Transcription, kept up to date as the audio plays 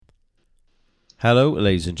Hello,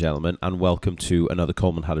 ladies and gentlemen, and welcome to another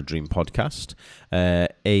Coleman Had a Dream podcast.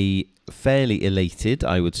 A fairly elated,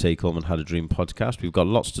 I would say, Coleman Had a Dream podcast. We've got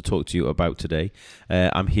lots to talk to you about today.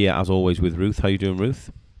 I'm here, as always, with Ruth. How you doing,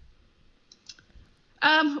 Ruth?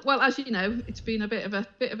 Well, as you know, it's been a bit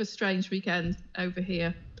of a strange weekend over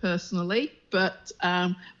here personally, but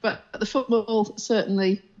the football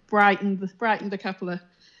certainly brightened a couple of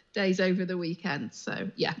days over the weekend.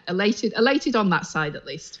 So yeah, elated on that side at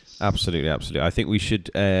least. Absolutely. I think we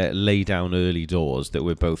should lay down early doors that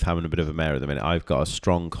we're both having a bit of a mare at the minute. I've got a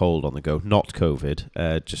strong cold on the go, not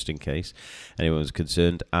COVID, just in case anyone was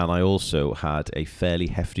concerned. And I also had a fairly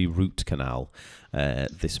hefty root canal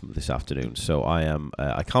this afternoon, so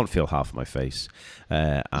I can't feel half my face,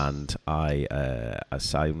 and I'm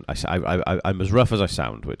as rough as I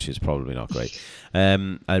sound, which is probably not great.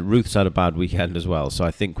 Ruth's had a bad weekend as well, so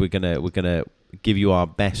I think we're gonna give you our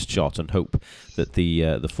best shot and hope that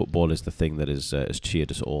the football is the thing that has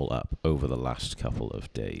cheered us all up over the last couple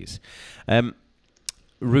of days.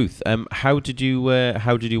 Ruth, how did you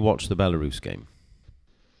watch the Belarus game?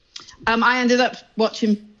 I ended up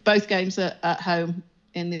watching both games at home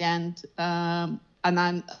in the end, and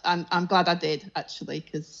I'm glad I did, actually,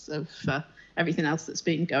 because of everything else that's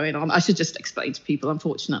been going on. I should just explain to people,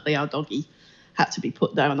 unfortunately, our doggy had to be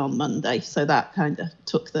put down on Monday, so that kind of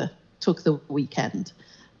took the weekend.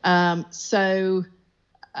 So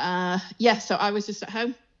I was just at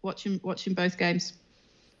home watching both games.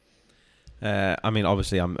 I mean,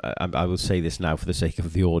 obviously, I will say this now for the sake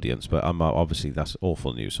of the audience, but obviously that's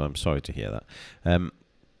awful news, so I'm sorry to hear that.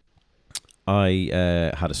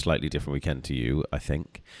 I had a slightly different weekend to you, I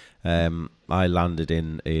think. I landed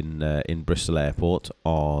in Bristol Airport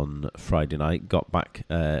on Friday night, got back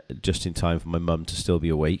just in time for my mum to still be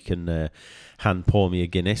awake and hand pour me a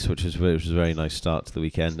Guinness, which was a very nice start to the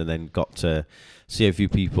weekend, and then got to see a few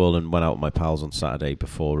people and went out with my pals on Saturday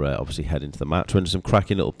before obviously heading to the match. Went to some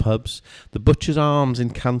cracking little pubs. The Butcher's Arms in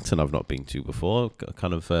Canton I've not been to before.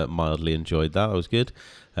 Kind of mildly enjoyed that. It was good.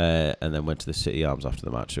 And then went to the City Arms after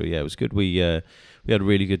the match. So yeah, it was good. We had a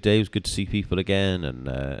really good day. It was good to see people again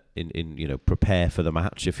and in prepare for the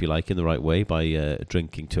match, if you like, in the right way by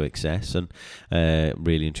drinking to excess and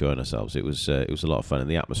really enjoying ourselves. It was a lot of fun,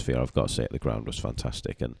 and the atmosphere, I've got to say, at the ground was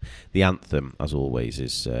fantastic. And the anthem, as always,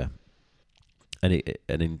 is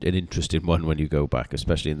an interesting one when you go back,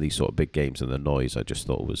 especially in these sort of big games, and the noise I just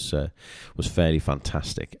thought was fairly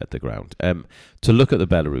fantastic at the ground. To look at the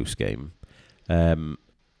Belarus game,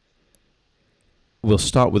 we'll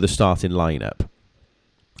start with the starting lineup.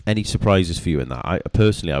 Any surprises for you in that? I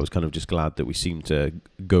was kind of just glad that we seemed to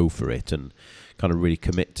go for it and kind of really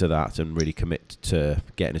commit to that and really commit to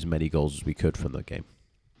getting as many goals as we could from the game.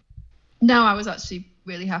 No, I was actually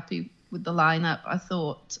really happy with the lineup. I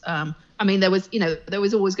thought, there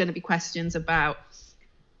was always going to be questions about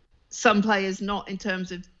some players, not in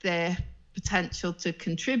terms of their potential to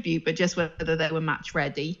contribute, but just whether they were match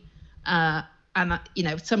ready. And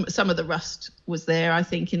some of the rust was there, I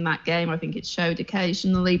think, in that game. I think it showed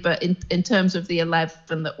occasionally, but in terms of the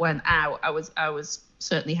 11 that went out, I was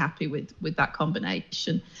certainly happy with that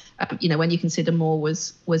combination. When you consider Moore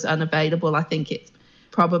was unavailable, I think it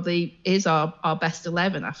probably is our best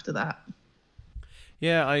 11 after that.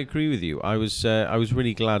 Yeah, I agree with you. I was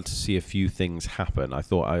really glad to see a few things happen. I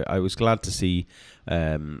thought I was glad to see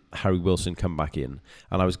Harry Wilson come back in,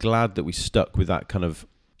 and I was glad that we stuck with that kind of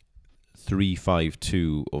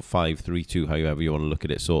 3-5-2 or 5-3-2, however you want to look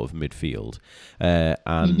at it, sort of midfield.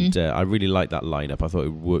 I really liked that lineup. I thought it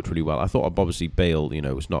worked really well. I thought obviously Bale,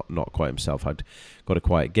 was not quite himself, had got a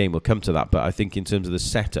quiet game. We'll come to that, but I think in terms of the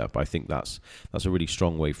setup, I think that's a really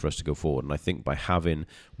strong way for us to go forward. And I think by having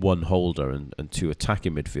one holder and two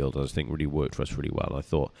attacking midfielders, I think really worked for us really well. I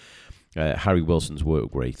thought Harry Wilson's work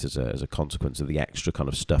rate as a consequence of the extra kind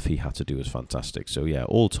of stuff he had to do was fantastic. So yeah,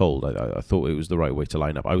 all told, I thought it was the right way to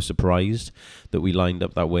line up. I was surprised that we lined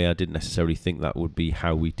up that way. I didn't necessarily think that would be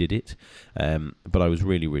how we did it, but I was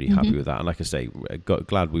really, really happy with that. And like I say,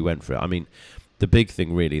 glad we went for it. I mean, the big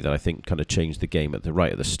thing really that I think kind of changed the game at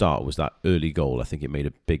the start was that early goal. I think it made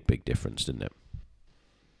a big difference, didn't it?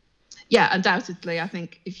 Yeah, undoubtedly. I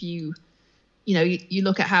think if you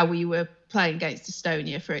look at how we were playing against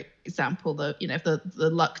Estonia, for example, the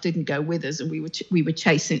luck didn't go with us, and we were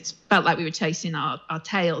chasing. It felt like we were chasing our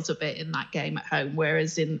tails a bit in that game at home.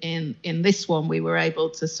 Whereas in this one, we were able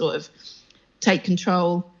to sort of take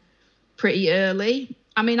control pretty early.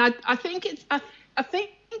 I mean, I think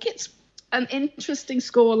it's an interesting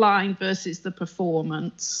scoreline versus the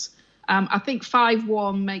performance. I think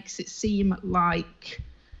 5-1 makes it seem like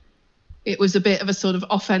it was a bit of a sort of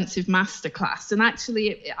offensive masterclass. And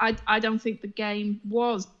actually, I don't think the game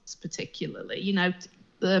was particularly. You know,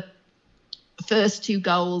 the first 2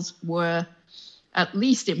 goals were at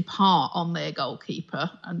least in part on their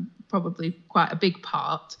goalkeeper, and probably quite a big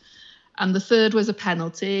part. And the third was a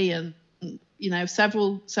penalty, and you know,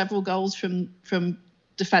 several goals from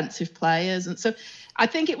defensive players. And so I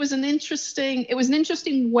think it was an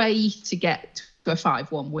interesting way to get to a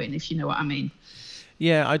 5-1 win, if you know what I mean.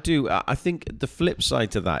 Yeah, I do. I think the flip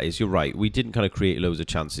side to that is, you're right, we didn't kind of create loads of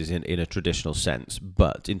chances in a traditional sense,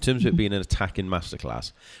 but in terms of it being an attacking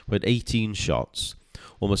masterclass, we had 18 shots,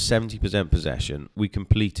 almost 70% possession. We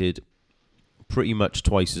completed pretty much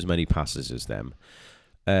twice as many passes as them.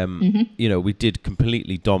 You know, we did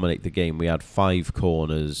completely dominate the game. We had 5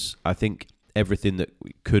 corners. I think everything that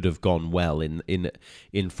could have gone well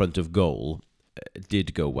in front of goal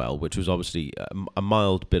did go well, which was obviously a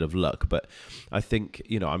mild bit of luck. But I think,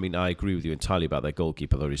 you know, I mean, I agree with you entirely about their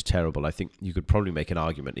goalkeeper, though he's terrible. I think you could probably make an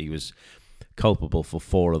argument he was culpable for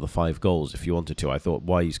 4 of the 5 goals if you wanted to. I thought,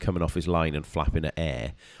 why he's coming off his line and flapping at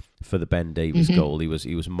air for the Ben Davies goal, he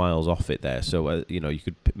was miles off it there. So you know, you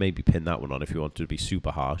could maybe pin that one on if you wanted to be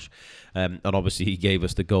super harsh. And obviously he gave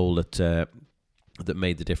us the goal that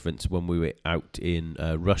made the difference when we were out in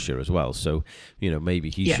Russia as well. So, you know,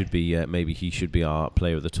 maybe he should be our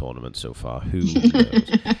player of the tournament so far. Who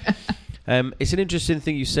knows? It's an interesting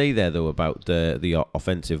thing you say there, though, about the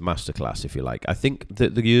offensive masterclass, if you like. I think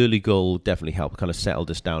that the early goal definitely helped kind of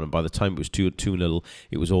settled us down, and by the time it was 2-0,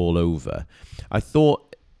 it was all over. I thought,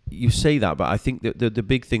 you say that, but I think that the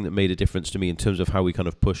big thing that made a difference to me in terms of how we kind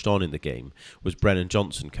of pushed on in the game was Brennan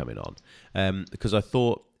Johnson coming on, because I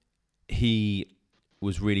thought he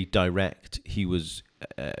was really direct. He was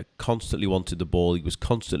constantly wanted the ball. He was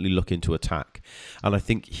constantly looking to attack, and I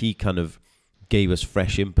think he kind of gave us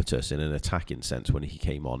fresh impetus in an attacking sense when he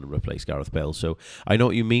came on and replaced Gareth Bale. So I know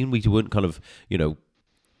what you mean. We weren't kind of, you know,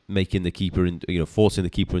 making the keeper, forcing the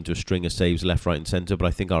keeper into a string of saves left, right, and centre. But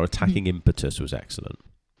I think our attacking impetus was excellent.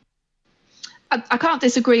 I can't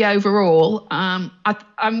disagree overall.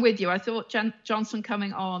 I'm with you. I thought Johnson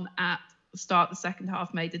coming on at the start of the second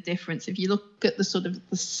half made a difference. If you look at the sort of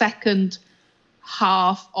the second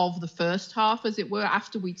half of the first half, as it were,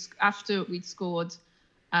 after we'd scored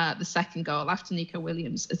the second goal, after Nico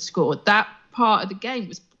Williams had scored, that part of the game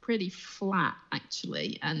was pretty flat,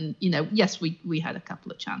 actually. And, you know, yes, we had a couple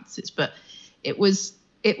of chances, but it was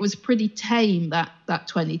pretty tame, that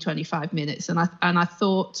 20-25 minutes. And I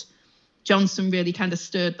thought Johnson really kind of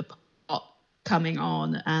stirred the pot coming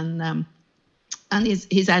on, and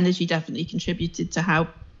his energy definitely contributed to how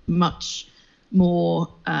much more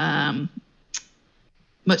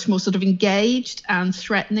sort of engaged and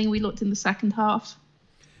threatening we looked in the second half.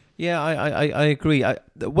 Yeah, I agree.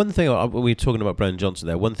 One thing, when we were talking about Brennan Johnson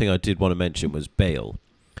there, one thing I did want to mention was Bale.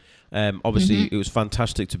 Obviously, it was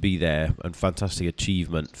fantastic to be there and fantastic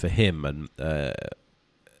achievement for him. And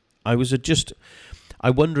I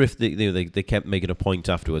wonder if they kept making a point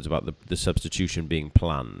afterwards about the substitution being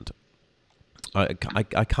planned. I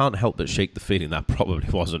can't help but shake the feeling that probably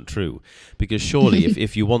wasn't true, because surely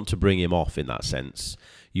if you want to bring him off in that sense,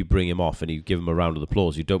 you bring him off and you give him a round of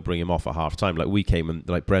applause. You don't bring him off at half time. Like we came and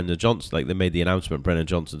like Brendan Johnson, like they made the announcement, Brendan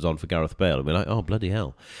Johnson's on for Gareth Bale, and we're like, oh bloody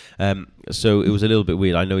hell. So it was a little bit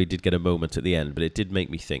weird. I know he did get a moment at the end, but it did make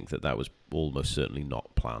me think that was almost certainly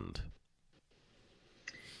not planned.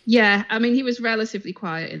 Yeah, I mean, he was relatively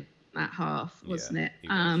quiet in that half, wasn't it?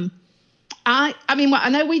 I mean, I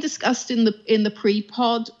know we discussed in the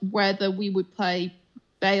pre-pod whether we would play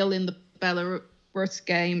Bale in the Belarus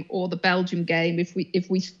game or the Belgium game if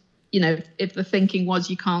the thinking was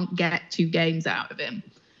you can't get 2 games out of him.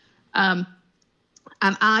 And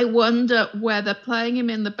I wonder whether playing him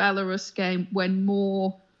in the Belarus game when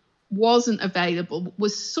Moore wasn't available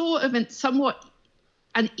was sort of somewhat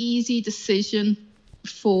an easy decision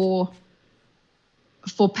for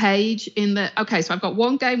Page, in that, okay, so I've got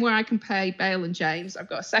one game where I can play Bale and James. I've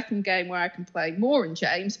got a second game where I can play Moore and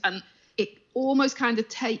James. And it almost kind of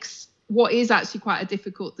takes what is actually quite a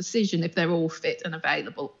difficult decision, if they're all fit and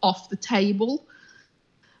available, off the table,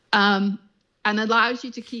 and allows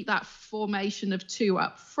you to keep that formation of 2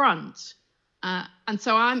 up front. And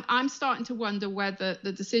so I'm starting to wonder whether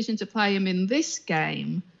the decision to play him in this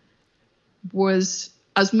game was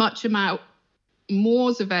as much about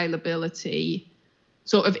Moore's availability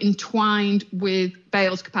sort of entwined with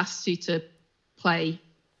Bale's capacity to play,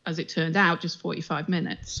 as it turned out, just 45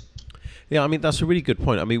 minutes. Yeah, I mean, that's a really good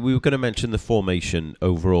point. I mean, we were going to mention the formation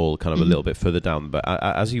overall kind of a little bit further down, but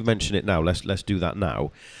as you mention it now, let's do that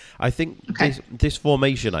now. I think this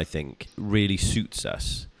formation, I think, really suits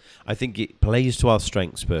us. I think it plays to our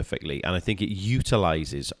strengths perfectly, and I think it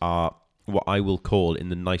utilises our, what I will call, in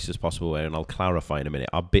the nicest possible way, and I'll clarify in a minute,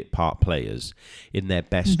 our bit part players in their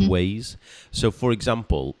best ways. So, for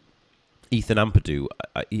example, Ethan Ampadu,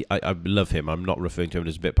 I love him. I'm not referring to him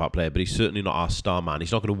as a bit part player, but he's certainly not our star man.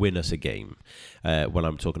 He's not going to win us a game when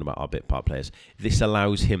I'm talking about our bit part players. This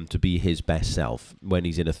allows him to be his best self when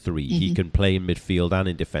he's in a three. He can play in midfield and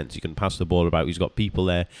in defence. He can pass the ball about. He's got people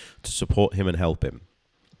there to support him and help him.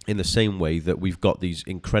 In the same way that we've got these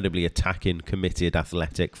incredibly attacking, committed,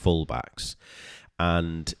 athletic fullbacks.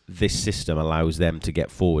 And this system allows them to get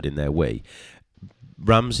forward in their way.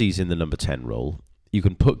 Ramsey's in the number 10 role. You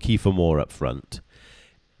can put Kiefer Moore up front.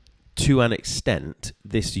 To an extent,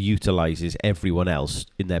 this utilises everyone else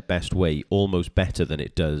in their best way almost better than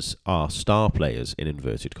it does our star players, in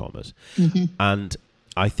inverted commas. And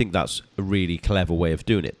I think that's a really clever way of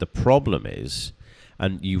doing it. The problem is,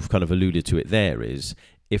 and you've kind of alluded to it there, is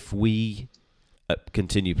if we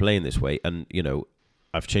continue playing this way, and, you know,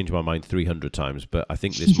 I've changed my mind 300 times, but I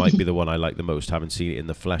think this might be the one I like the most, having seen it in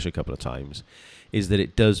the flesh a couple of times, is that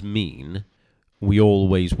it does mean we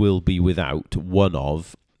always will be without one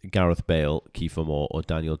of Gareth Bale, Kiefer Moore, or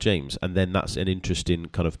Daniel James. And then that's an interesting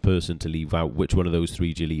kind of person to leave out. Which one of those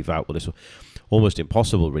three do you leave out? Well, it's almost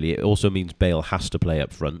impossible, really. It also means Bale has to play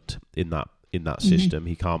up front in that system.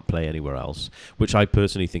 He can't play anywhere else, which I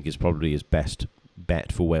personally think is probably his best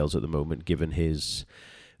bet for Wales at the moment, given his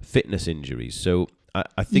fitness injuries. So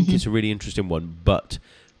I think it's a really interesting one, but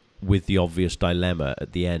with the obvious dilemma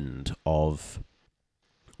at the end of,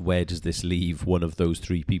 where does this leave one of those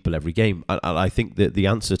three people every game? And I think that the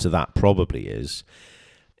answer to that probably is,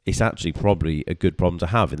 it's actually probably a good problem to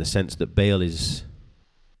have, in the sense that Bale is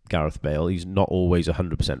Gareth Bale. He's not always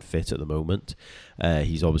 100% fit at the moment.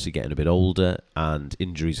 He's obviously getting a bit older, and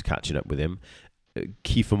injuries are catching up with him.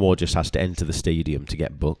 Kiefer Moore just has to enter the stadium to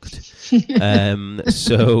get booked.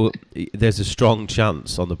 So there's a strong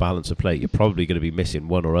chance on the balance of play you're probably going to be missing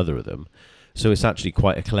one or other of them. So it's actually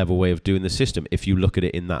quite a clever way of doing the system if you look at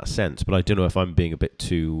it in that sense. But I don't know if I'm being a bit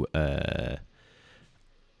too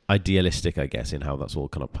idealistic, I guess, in how that's all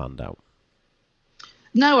kind of panned out.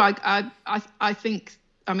 No, I think,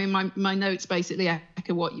 I mean, my notes basically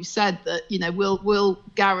echo what you said, that, you know, will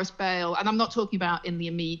Gareth Bale, and I'm not talking about in the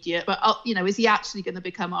immediate, but, you know, is he actually going to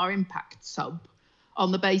become our impact sub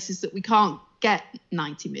on the basis that we can't get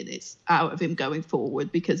 90 minutes out of him going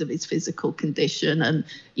forward because of his physical condition? And,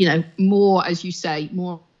 you know, Moore, as you say,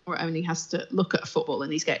 Moore only has to look at football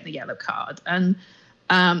and he's getting a yellow card. And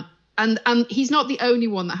he's not the only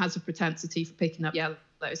one that has a propensity for picking up yellows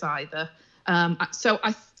either. So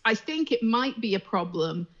I think it might be a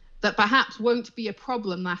problem that perhaps won't be a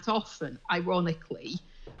problem that often, ironically,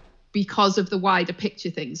 because of the wider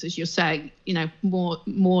picture things, as you're saying. You know,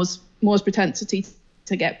 Moore's propensity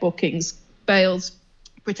to get bookings, Bale's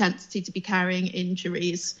propensity to be carrying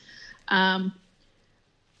injuries. So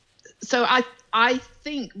I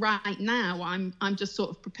think right now I'm just sort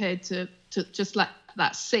of prepared to just let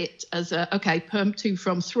that sit as perm 2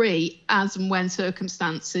 from 3, as and when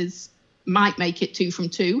circumstances might make it 2 from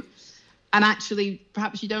 2. And actually,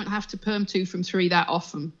 perhaps you don't have to perm 2 from 3 that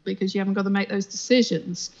often, because you haven't got to make those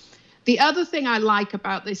decisions. The other thing I like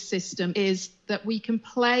about this system is that we can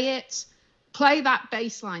play that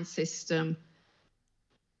baseline system,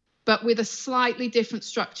 but with a slightly different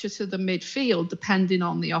structure to the midfield, depending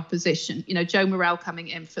on the opposition. You know, Joe Morrell coming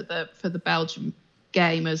in for the Belgium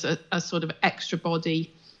game as a sort of extra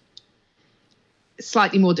body,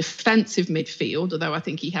 slightly more defensive midfield, although I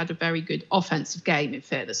think he had a very good offensive game, in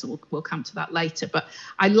fairness, and we'll come to that later. But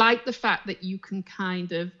I like the fact that you can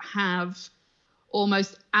kind of have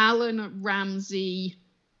almost Allen, Ramsey,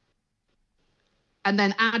 and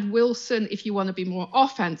then add Wilson if you want to be more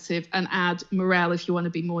offensive, and add Morrell if you want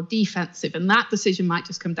to be more defensive. And that decision might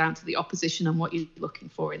just come down to the opposition and what you're looking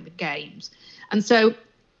for in the games. And so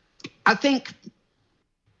I think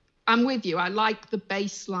I'm with you. I like the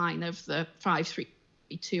baseline of the 5-3-2,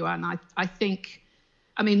 and I think,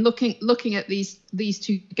 I mean, looking at these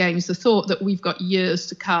two games, the thought that we've got years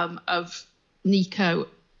to come of Nico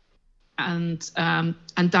and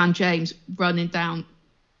Dan James running down,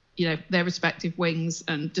 you know, their respective wings,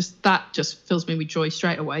 and that fills me with joy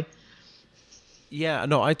straight away. Yeah,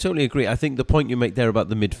 no, I totally agree. I think the point you make there about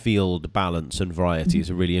the midfield balance and variety is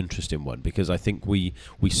a really interesting one, because I think we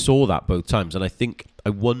saw that both times, and I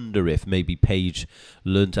wonder if maybe Page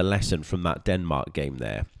learnt a lesson from that Denmark game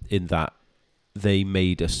there, in that they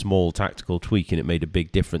made a small tactical tweak and it made a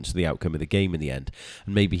big difference to the outcome of the game in the end.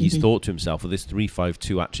 And maybe he's thought to himself, well, this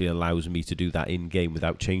 3-5-2 actually allows me to do that in game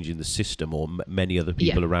without changing the system or many other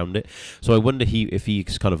people around it. So I wonder if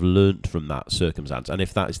he's kind of learnt from that circumstance. And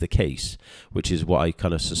if that is the case, which is what I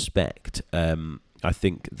kind of suspect, I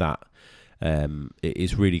think that it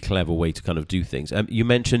is really clever way to kind of do things. You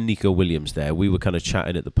mentioned Nico Williams there. We were kind of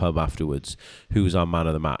chatting at the pub afterwards who was our man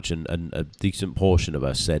of the match, and a decent portion of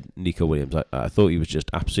us said Nico Williams. I thought he was just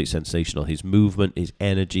absolutely sensational. His movement, his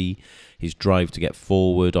energy, his drive to get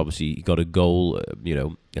forward. Obviously, he got a goal,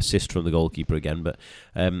 assist from the goalkeeper again, but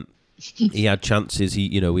he had chances.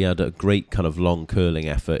 He had a great kind of long curling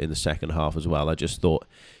effort in the second half as well. I just thought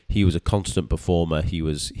he was a constant performer. He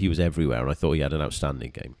was everywhere, and I thought he had an outstanding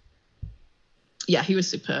game. Yeah, he was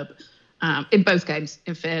superb in both games,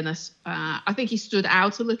 in fairness. I think he stood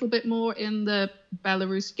out a little bit more in the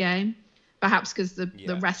Belarus game, perhaps because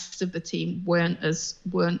the rest of the team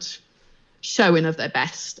weren't showing of their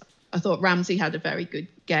best. I thought Ramsey had a very good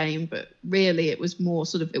game, but really it was more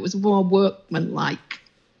workmanlike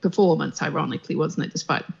performance, ironically, wasn't it,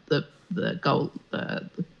 despite the goal, the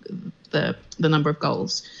number of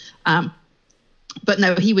goals. But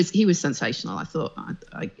no, he was sensational. I thought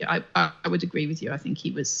I would agree with you. I think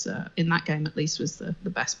he was in that game at least was the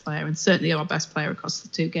best player, and certainly our best player across the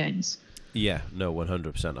two games. Yeah, no,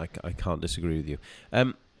 100%. I can't disagree with you.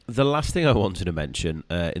 The last thing I wanted to mention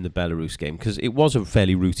in the Belarus game, because it was a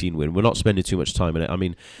fairly routine win. We're not spending too much time on it. I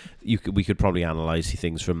mean, we could probably analyse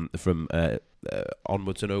things from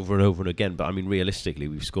onwards and over again. But I mean, realistically,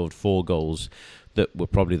 we've scored 4 goals that were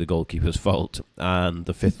probably the goalkeeper's fault, and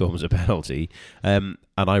the 5th one was a penalty. And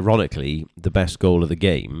ironically, the best goal of the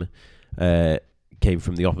game came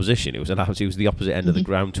from the opposition. It was the opposite end of the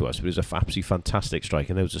ground to us, but it was a absolutely fantastic strike,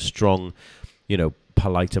 and there was a strong,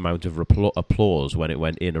 polite amount of applause when it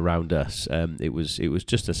went in around us. It was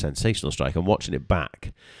just a sensational strike, and watching it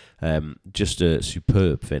back, just a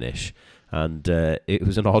superb finish, and it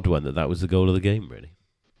was an odd one that was the goal of the game, really.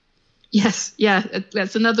 Yes, yeah,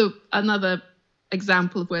 that's another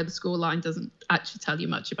example of where the scoreline doesn't actually tell you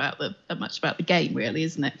much about the game, really,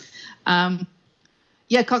 isn't it?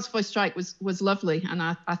 Kosovo's strike was lovely, and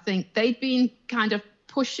I think they'd been kind of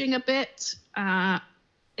pushing a bit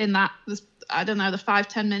in that, I don't know, the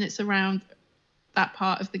 5-10 minutes around that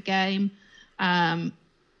part of the game.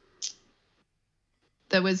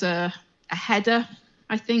 There was a header,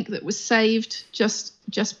 I think, that was saved just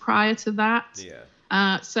prior to that.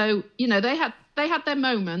 Yeah. So they had their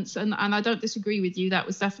moments, and I don't disagree with you. That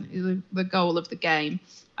was definitely the goal of the game.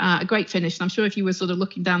 A great finish, and I'm sure if you were sort of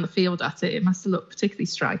looking down the field at it, it must have looked particularly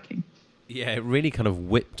striking. Yeah, it really kind of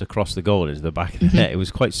whipped across the goal into the back of the net. It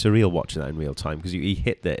was quite surreal watching that in real time, because he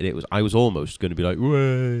hit that, and I was almost going to be like,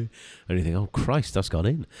 "Way!" and you think, "Oh Christ, that's gone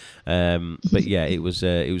in." But yeah, it was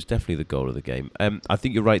definitely the goal of the game. I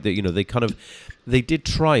think you're right that they did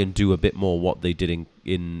try and do a bit more what they did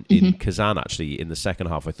in Kazan, actually, in the second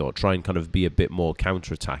half. I thought try and kind of be a bit more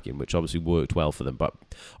counter-attacking, which obviously worked well for them. But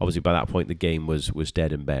obviously by that point the game was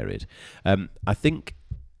dead and buried. I think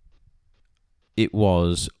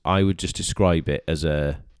I would just describe it as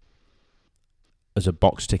a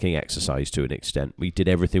box-ticking exercise to an extent. We did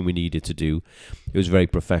everything we needed to do. It was a very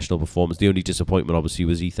professional performance. The only disappointment, obviously,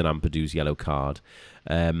 was Ethan Ampadu's yellow card.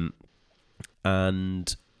 And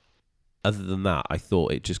other than that, I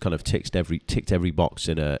thought it just kind of ticked every box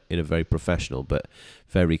in a very professional but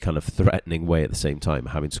very kind of threatening way at the same time,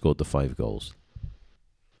 having scored the 5 goals.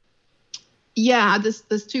 Yeah,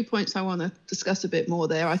 there's 2 points I want to discuss a bit more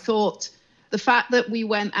there. I thought the fact that we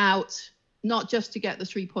went out not just to get the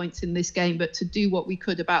 3 points in this game, but to do what we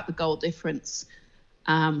could about the goal difference.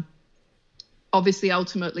 Obviously,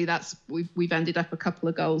 ultimately, we've ended up a couple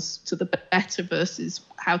of goals to the better versus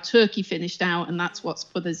how Turkey finished out, and that's what's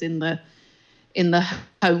put us in the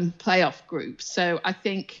home playoff group. So I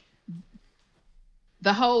think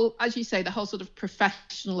the whole, as you say, the whole sort of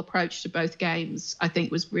professional approach to both games, I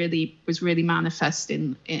think was really manifest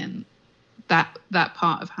in that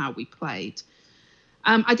part of how we played.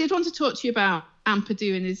 I did want to talk to you about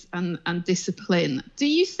Ampadu and discipline. Do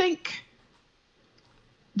you think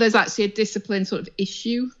there's actually a discipline sort of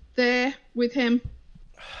issue there with him?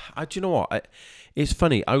 Do you know what? It's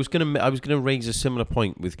funny. I was gonna raise a similar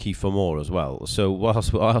point with Kiefer Moore as well. So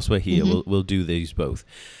whilst we're here, we'll do these both.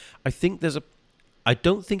 I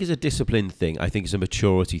don't think it's a discipline thing. I think it's a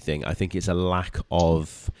maturity thing. I think it's a lack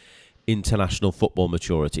of international football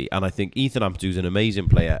maturity. And I think Ethan Ampadu is an amazing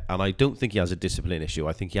player, and I don't think he has a discipline issue.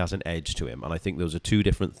 I think he has an edge to him, and I think those are two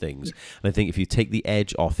different things. And I think if you take the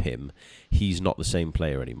edge off him, he's not the same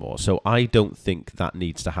player anymore. So I don't think that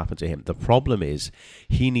needs to happen to him. The problem is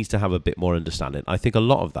he needs to have a bit more understanding. I think a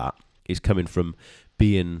lot of that is coming from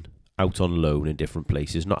being out on loan in different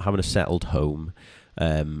places, not having a settled home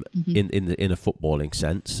in a footballing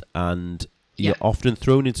sense, and you're often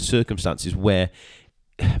thrown into circumstances where,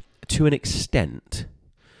 to an extent,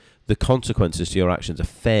 the consequences to your actions are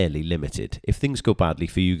fairly limited. If things go badly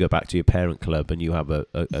for you, go back to your parent club and you have a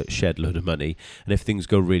shed load of money. And if things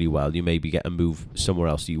go really well, you maybe get a move somewhere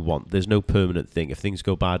else you want. There's no permanent thing. If things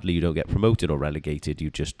go badly, you don't get promoted or relegated. You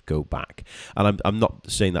just go back. And I'm not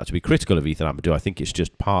saying that to be critical of Ethan Ampadu. I think it's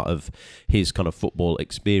just part of his kind of football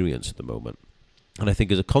experience at the moment. And I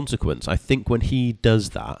think as a consequence, I think when he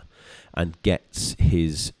does that and gets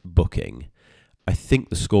his booking, I think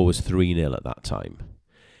the score was 3-0 at that time.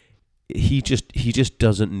 He just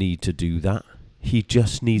doesn't need to do that. He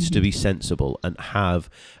just needs to be sensible and have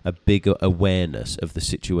a bigger awareness of the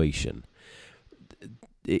situation.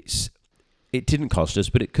 It didn't cost us,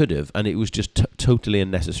 but it could have, and it was just totally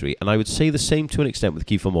unnecessary. And I would say the same to an extent with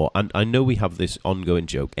Kiefer Moore. And I know we have this ongoing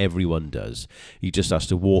joke, everyone does. He just has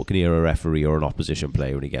to walk near a referee or an opposition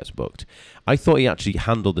player when he gets booked. I thought he actually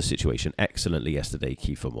handled the situation excellently yesterday,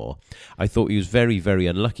 Kiefer Moore. I thought he was very, very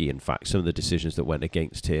unlucky, in fact, some of the decisions that went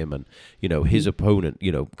against him. And, his opponent,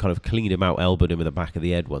 kind of cleaned him out, elbowed him in the back of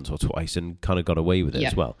the head once or twice and kind of got away with it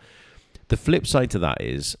as well. The flip side to that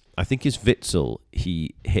is, I think it's Witsel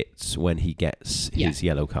he hits when he gets his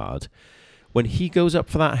yellow card. When he goes up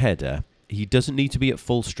for that header, he doesn't need to be at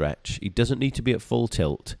full stretch. He doesn't need to be at full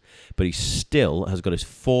tilt, but he still has got his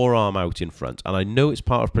forearm out in front. And I know it's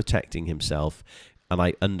part of protecting himself, and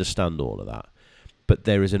I understand all of that. But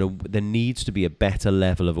there needs to be a better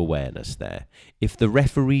level of awareness there. If the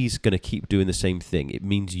referee's going to keep doing the same thing, it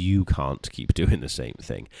means you can't keep doing the same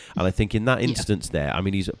thing. And I think in that instance there, I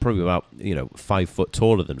mean, he's probably about 5 foot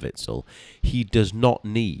taller than Witsel. He does not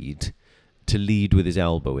need to lead with his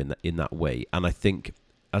elbow in that way. And I think,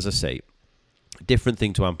 as I say, different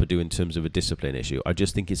thing to Ampadu in terms of a discipline issue. I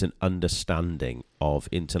just think it's an understanding of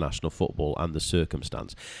international football and the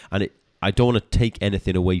circumstance. And I don't want to take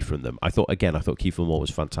anything away from them. I thought Kiefer Moore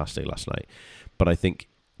was fantastic last night. But I think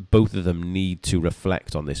both of them need to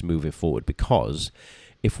reflect on this moving forward, because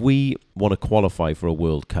if we want to qualify for a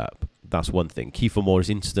World Cup, that's one thing. Kiefer Moore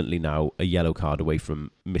is instantly now a yellow card away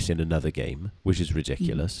from missing another game, which is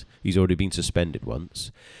ridiculous. He's already been suspended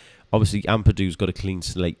once. Obviously, Ampadu's got a clean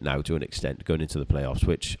slate now to an extent going into the playoffs,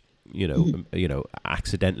 which,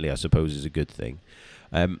 accidentally, I suppose, is a good thing.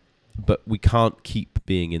 But we can't keep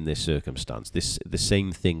being in this circumstance. The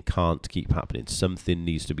same thing can't keep happening. Something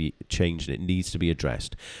needs to be changed and it needs to be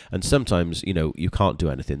addressed. And sometimes, you can't do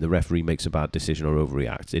anything. The referee makes a bad decision or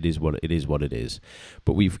overreacts. It is what it is.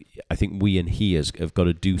 But I think we and he have got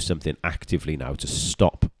to do something actively now to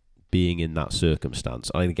stop being in that circumstance.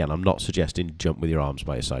 And again, I'm not suggesting jump with your arms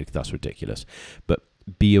by your side. That's ridiculous. But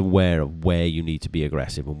be aware of where you need to be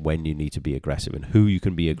aggressive and when you need to be aggressive and who you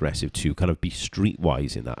can be aggressive to, kind of be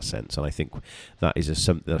streetwise in that sense. And I think that is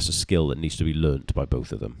that's a skill that needs to be learnt by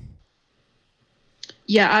both of them.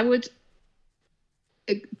 Yeah, I would...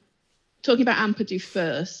 Talking about Ampadu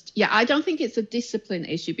first, I don't think it's a discipline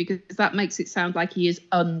issue, because that makes it sound like he is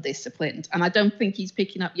undisciplined. And I don't think he's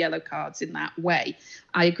picking up yellow cards in that way.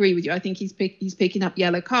 I agree with you. I think he's picking up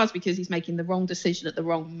yellow cards because he's making the wrong decision at the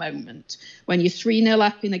wrong moment. When you're 3-0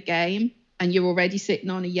 up in a game and you're already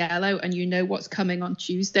sitting on a yellow and you know what's coming on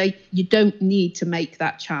Tuesday, you don't need to make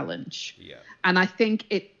that challenge. Yeah. And I think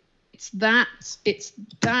it's that.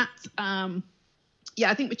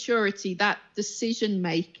 I think maturity, that decision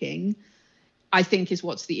making, I think is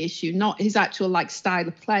what's the issue, not his actual style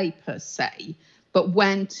of play per se, but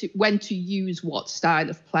when to use what style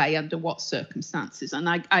of play under what circumstances. And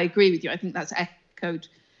I agree with you. I think that's echoed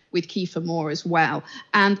with Kiefer Moore as well.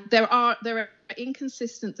 And there are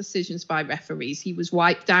inconsistent decisions by referees. He was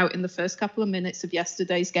wiped out in the first couple of minutes of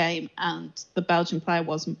yesterday's game, and the Belgian player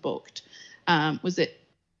wasn't booked. Was it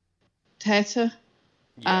Teta?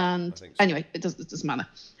 Yeah, and so. Anyway, it doesn't matter.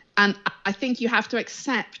 And I think you have to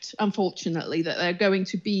accept, unfortunately, that there are going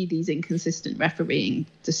to be these inconsistent refereeing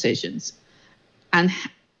decisions. And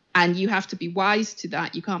you have to be wise to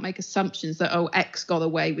that. You can't make assumptions that, X got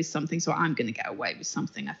away with something, so I'm going to get away with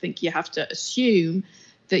something. I think you have to assume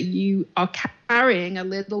that you are carrying being a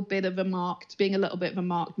little bit of a marked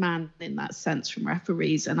man in that sense from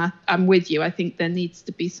referees. And I'm with you. I think there needs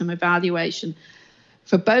to be some evaluation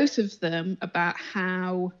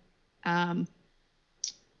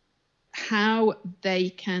how they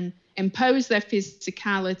can impose their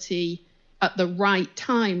physicality at the right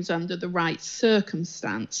times under the right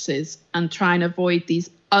circumstances and try and avoid these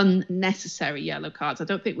unnecessary yellow cards. I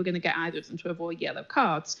don't think we're going to get either of them to avoid yellow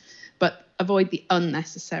cards, but avoid the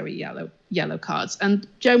unnecessary yellow cards. And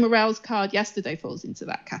Joe Morell's card yesterday falls into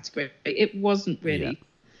that category. It wasn't really,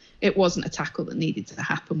 it wasn't a tackle that needed to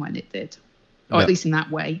happen when it did, or at least in that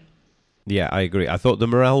way. Yeah, I agree. I thought the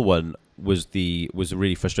Morell one was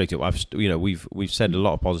really frustrating. We've said a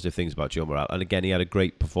lot of positive things about Joe Morell, and again, he had a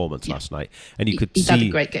great performance last night, and he could see had a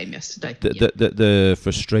great game yesterday. The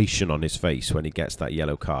frustration on his face when he gets that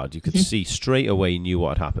yellow card. You could see straight away he knew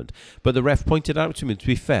what had happened. But the ref pointed out to him. To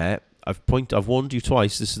be fair, I've warned you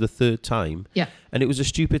twice. This is the third time. Yeah. And it was a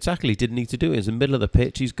stupid tackle. He didn't need to do it. It's in the middle of the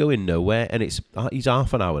pitch. He's going nowhere, and he's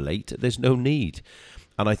half an hour late. There's no need.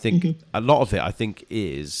 And I think a lot of it,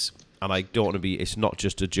 is. And I don't want to be, it's not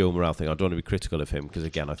just a Joe Morell thing. I don't want to be critical of him because,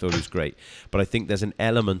 again, I thought he was great. But I think there's an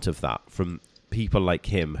element of that from people like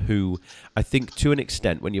him who, I think to an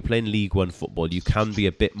extent, when you're playing League One football, you can be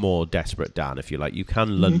a bit more desperate, Dan, if you like. You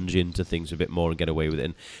can lunge into things a bit more and get away with it.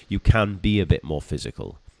 And you can be a bit more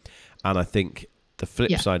physical. And I think the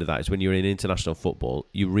flip side of that is when you're in international football,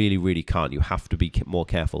 you really, really can't. You have to be more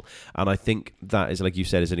careful. And I think that is, like you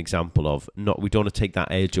said, is an example of we don't want to take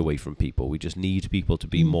that edge away from people. We just need people to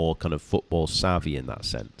be more kind of football savvy in that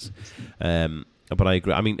sense. But I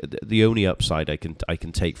agree. I mean, the only upside I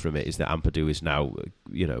can take from it is that Ampadu is now,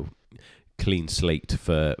 clean slate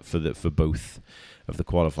for both of the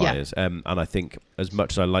qualifiers. And I think as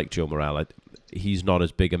much as I like Joe Morell, he's not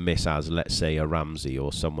as big a miss as, let's say, a Ramsey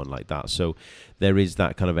or someone like that. So there is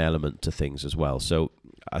that kind of element to things as well. So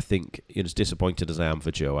I think, as disappointed as I am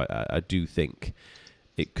for Joe, I do think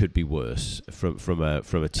it could be worse from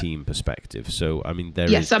a team perspective. So I mean,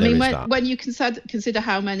 when you consider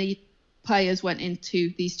how many players went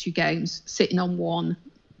into these two games sitting on one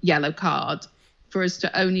yellow card, for us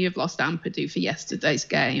to only have lost Ampadu for yesterday's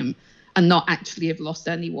game and not actually have lost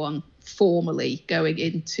anyone formally going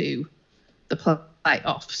into the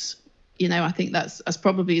playoffs, I think that's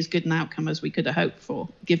probably as good an outcome as we could have hoped for,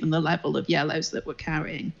 given the level of yellows that we're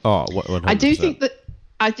carrying. Oh, 100%. I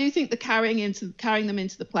do think that carrying them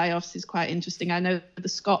into the playoffs is quite interesting. I know the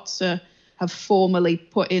Scots have formally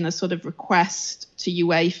put in a sort of request to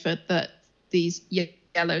UEFA that these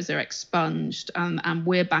yellows are expunged, and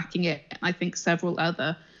we're backing it. I think several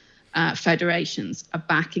other federations are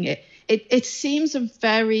backing it. It seems a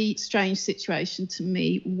very strange situation to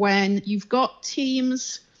me when you've got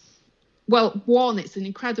teams. Well, one, it's an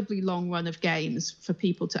incredibly long run of games for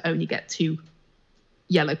people to only get 2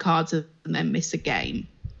 yellow cards and then miss a game.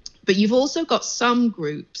 But you've also got some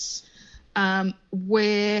groups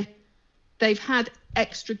where they've had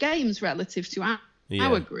extra games relative to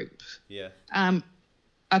our group. Yeah.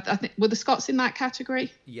 I think, were the Scots in that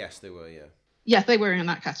category? Yes, they were, yeah. Yeah, they were in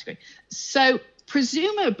that category. So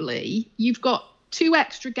presumably you've got 2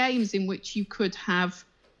 extra games in which you could have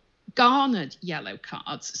garnered yellow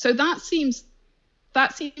cards. So that seems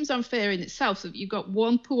unfair in itself. So you've got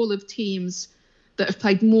one pool of teams that have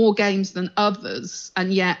played more games than others,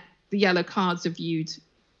 and yet the yellow cards are viewed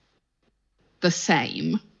the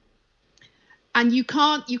same. And you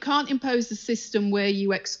can't impose a system where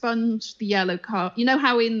you expunge the yellow card. You know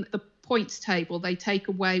how in the points table they take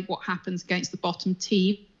away what happens against the bottom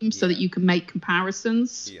team so that you can make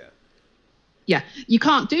comparisons? Yeah, you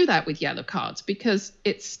can't do that with yellow cards because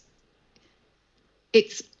it's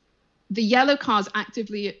the yellow cards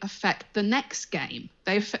actively affect the next game.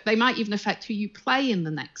 They might even affect who you play in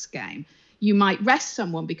the next game. You might rest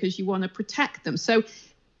someone because you want to protect them. So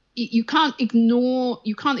you can't ignore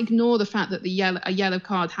the fact that a yellow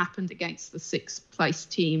card happened against the 6th place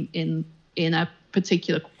team in a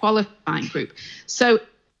particular qualifying group. So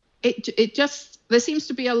it just, there seems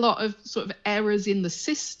to be a lot of sort of errors in the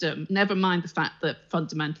system, never mind the fact that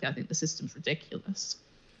fundamentally I think the system's ridiculous.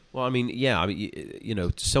 Well, I mean,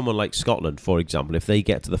 someone like Scotland, for example, if they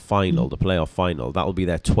get to the final, the playoff final, that'll be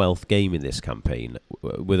their 12th game in this campaign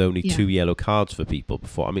with only 2 yellow cards for people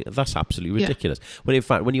before. I mean, that's absolutely ridiculous. When in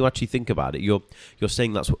fact, when you actually think about it, you're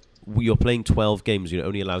saying you're playing 12 games, you're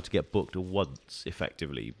only allowed to get booked once,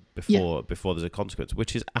 effectively, before there's a consequence,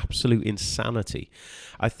 which is absolute insanity.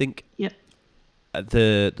 I think...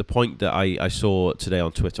 The point that I saw today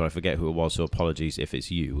on Twitter, I forget who it was, so apologies if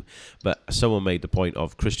it's you, but someone made the point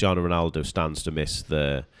of Cristiano Ronaldo stands to miss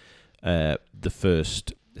the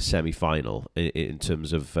first semi-final in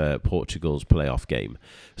terms of Portugal's playoff game.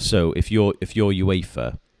 So if you're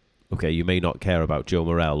UEFA, okay, you may not care about Joe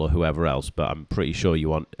Morel or whoever else, but I'm pretty sure you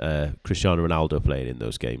want Cristiano Ronaldo playing in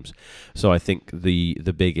those games. So I think the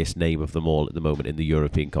biggest name of them all at the moment in the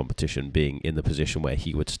European competition, being in the position where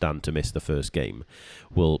he would stand to miss the first game,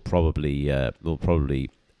 will probably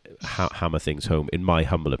hammer things home, in my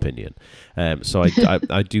humble opinion. So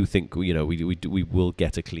I do think we will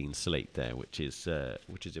get a clean slate there, which is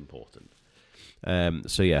important.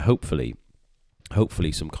 So yeah, hopefully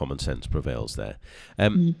some common sense prevails there.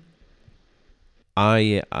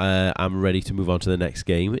 I am ready to move on to the next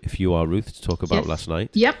game. If you are, Ruth, to talk about last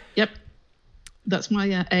night. Yep. That's my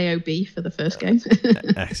AOB for the first game.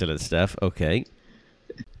 Excellent stuff. Okay.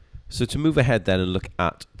 So to move ahead then and look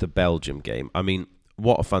at the Belgium game, I mean,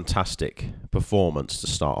 what a fantastic performance to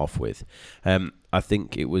start off with. I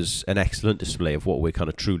think it was an excellent display of what we're kind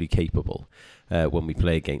of truly capable when we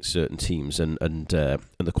play against certain teams and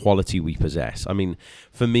the quality we possess. I mean,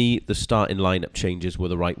 for me, the starting lineup changes were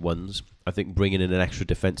the right ones. I think bringing in an extra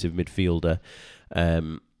defensive midfielder,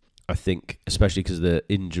 I think, especially because of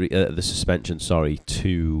the suspension,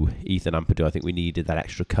 to Ethan Ampadu, I think we needed that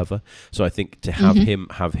extra cover. So I think to have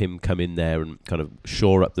him come in there and kind of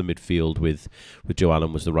shore up the midfield with Joe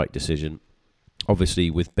Allen was the right decision. Obviously,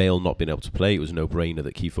 with Bale not being able to play, it was a no-brainer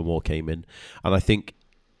that Kiefer Moore came in. And I think,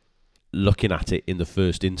 looking at it in the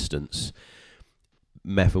first instance,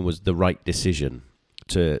 Methven was the right decision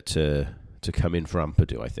to come in for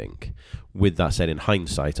Ampadu, I think. With that said, in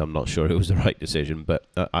hindsight, I'm not sure it was the right decision, but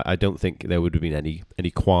I don't think there would have been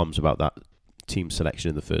any qualms about that team selection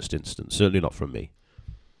in the first instance. Certainly not from me.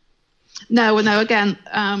 No. Again,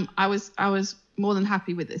 I was more than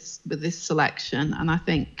happy with this selection, and I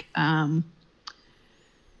think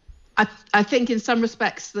I think in some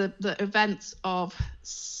respects the events of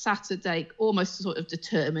Saturday almost sort of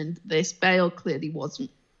determined this. Bale clearly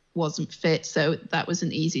wasn't fit, so that was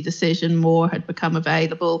an easy decision. Moore had become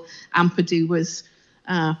available. Ampadu was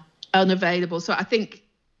unavailable. So I think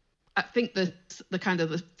the kind of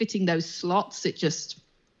the fitting those slots, it just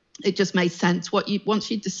made sense. Once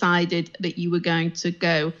you decided that you were going to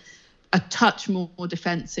go a touch more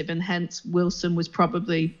defensive, and hence Wilson was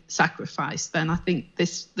probably sacrificed, then I think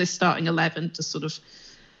this starting 11 to sort of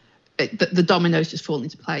the dominoes just fall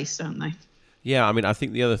into place, don't they? Yeah, I mean, I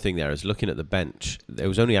think the other thing there is looking at the bench. There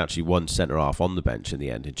was only actually one centre-half on the bench in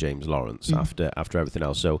the end, in James Lawrence, after everything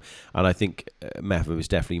else. So, and I think Methven was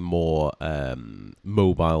definitely more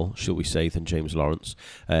mobile, shall we say, than James Lawrence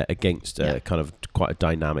against kind of quite a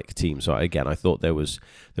dynamic team. So again, I thought there was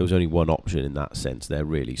only one option in that sense there,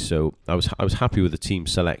 really. So I was happy with the team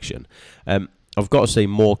selection. I've got to say,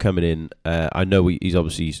 Moore coming in, I know he's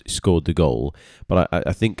obviously scored the goal, but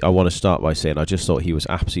I think I want to start by saying I just thought he was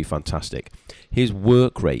absolutely fantastic. His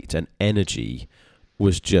work rate and energy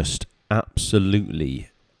was just absolutely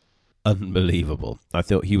unbelievable. I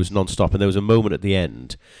thought he was non-stop, and there was a moment at the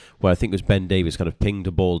end where I think it was Ben Davies kind of pinged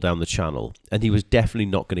a ball down the channel, and he was definitely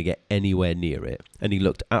not going to get anywhere near it, and he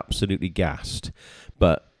looked absolutely gassed,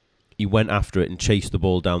 but he went after it and chased the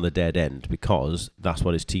ball down the dead end because that's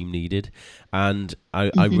what his team needed. And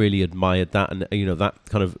I really admired that. And, that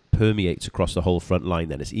kind of permeates across the whole front line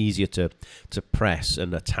then. It's easier to press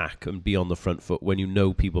and attack and be on the front foot when you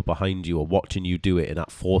know people behind you are watching you do it, and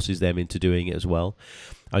that forces them into doing it as well.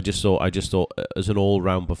 I just thought as an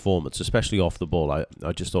all-round performance, especially off the ball,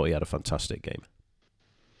 I just thought he had a fantastic game.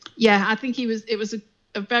 Yeah, I think it was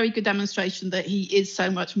a very good demonstration that he is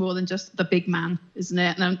so much more than just the big man, isn't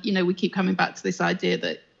it? And we keep coming back to this idea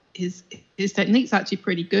that his technique's actually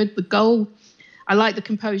pretty good. The goal, I like the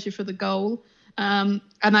composure for the goal, and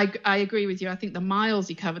I agree with you. I think the miles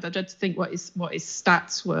he covered, I dread to think what his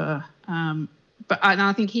stats were, but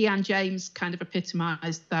I think he and James kind of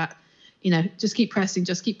epitomised that. Just keep pressing,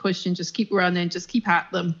 just keep pushing, just keep running, just keep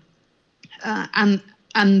at them,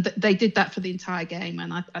 and they did that for the entire game.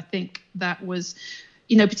 And I think that was,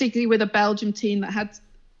 particularly with a Belgium team that had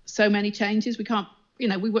so many changes, we can't,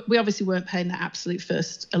 we obviously weren't playing the absolute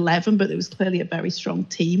first 11, but it was clearly a very strong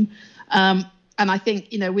team. And I think,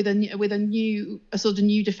 with a sort of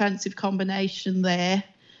new defensive combination there,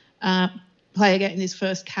 player getting his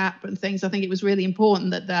first cap and things, I think it was really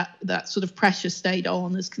important that sort of pressure stayed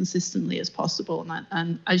on as consistently as possible.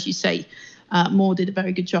 And as you say, Moore did a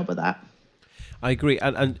very good job of that. I agree,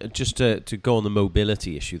 and just to go on the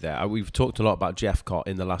mobility issue there, we've talked a lot about Jephcott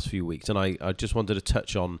in the last few weeks, and I just wanted to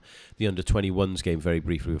touch on the under-21s game very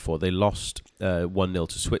briefly before. They lost 1-0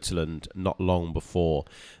 to Switzerland not long before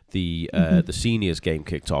the seniors game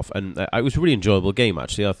kicked off, and it was a really enjoyable game,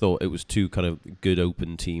 actually. I thought it was two kind of good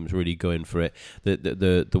open teams really going for it.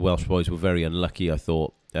 The Welsh boys were very unlucky, I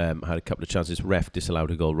thought, had a couple of chances. Ref disallowed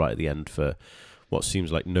a goal right at the end for what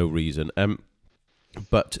seems like no reason.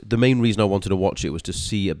 But the main reason I wanted to watch it was to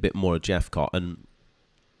see a bit more of Jephcott. And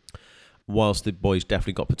whilst the boy's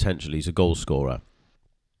definitely got potential, he's a goal scorer.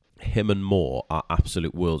 Him and Moore are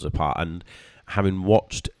absolute worlds apart. And having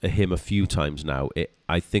watched him a few times now,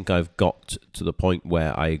 I think I've got to the point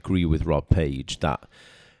where I agree with Rob Page that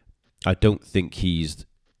I don't think he's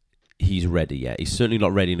ready yet. He's certainly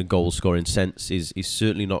not ready in a goal scoring sense. He's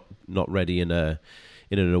certainly not ready in an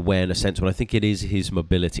awareness sense. But I think it is his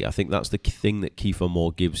mobility. I think that's the thing that Kiefer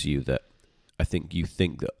Moore gives you that I think you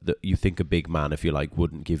think that you think a big man, if you like,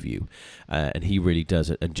 wouldn't give you, and he really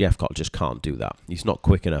does it. And Jephcott just can't do that. He's not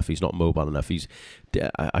quick enough. He's not mobile enough.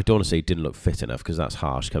 I don't want to say he didn't look fit enough because that's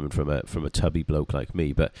harsh coming from a tubby bloke like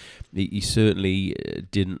me. But he certainly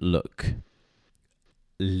didn't look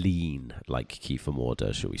lean like Kiefer Moore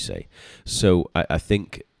does, shall we say. So I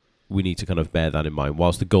think we need to kind of bear that in mind.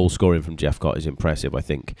 Whilst the goal scoring from Jephcott is impressive, I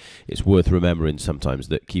think it's worth remembering sometimes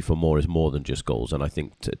that Kiefer Moore is more than just goals, and I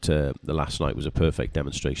think the last night was a perfect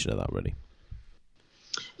demonstration of that, really.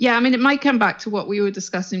 Yeah, I mean, it might come back to what we were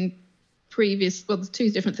discussing there's two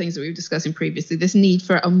different things that we were discussing previously, this need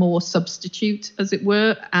for a more substitute, as it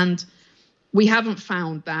were, and we haven't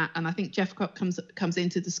found that, and I think Jephcott comes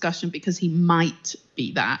into discussion because he might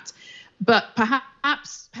be that. But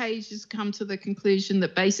perhaps Page has come to the conclusion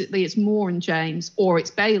that basically it's Moore and James or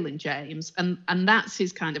it's Bale and James, and that's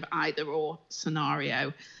his kind of either or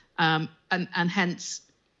scenario, and hence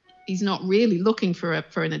he's not really looking for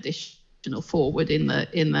an additional forward in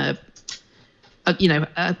the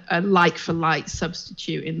a like for like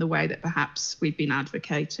substitute in the way that perhaps we've been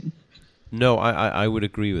advocating. No, I would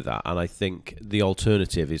agree with that, and I think the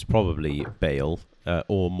alternative is probably Bale.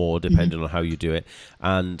 Or Moore, depending on how you do it.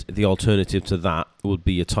 And the alternative to that would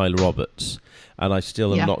be a Tyler Roberts. And I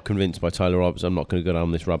still am not convinced by Tyler Roberts. I'm not going to go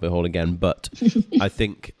down this rabbit hole again. But I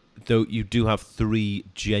think, though, you do have three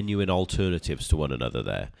genuine alternatives to one another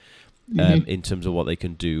there in terms of what they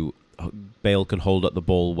can do. Bale can hold up the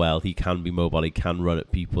ball well. He can be mobile. He can run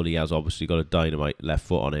at people. He has obviously got a dynamite left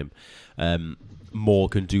foot on him. Moore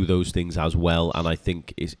can do those things as well. And I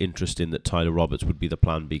think it's interesting that Tyler Roberts would be the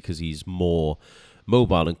plan B because he's more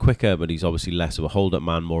mobile and quicker, but he's obviously less of a hold-up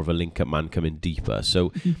man, more of a link-up man coming deeper.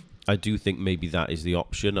 So I do think maybe that is the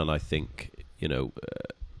option, and I think,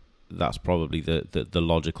 that's probably the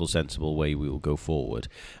logical, sensible way we will go forward.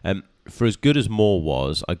 For as good as Moore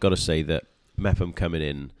was, I've got to say that Mepham coming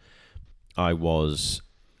in, I was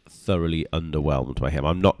thoroughly underwhelmed by him.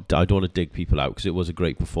 I don't want to dig people out because it was a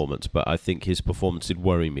great performance, but I think his performance did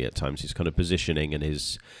worry me at times. His kind of positioning and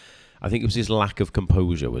I think it was his lack of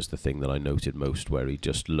composure was the thing that I noted most, where he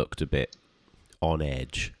just looked a bit on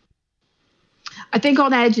edge. I think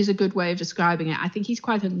on edge is a good way of describing it. I think he's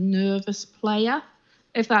quite a nervous player,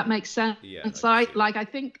 if that makes sense. Yeah, I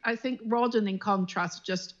think Rodden, in contrast,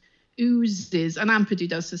 just oozes, and Ampadu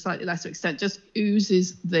does to a slightly lesser extent, just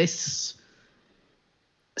oozes this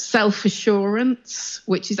self-assurance,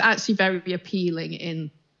 which is actually very appealing in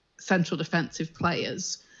central defensive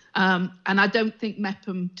players. And I don't think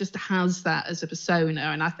Mepham just has that as a persona.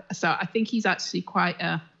 And I think he's actually quite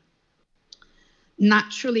a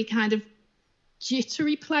naturally kind of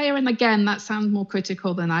jittery player. And again, that sounds more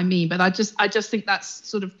critical than I mean, but I just think that's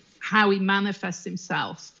sort of how he manifests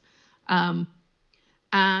himself. And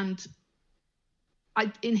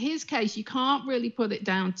in his case, you can't really put it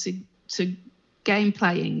down to game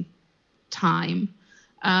playing time.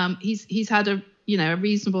 He's had a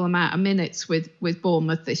reasonable amount of minutes with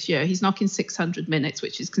Bournemouth this year. He's knocking 600 minutes,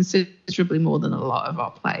 which is considerably more than a lot of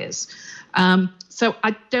our players. So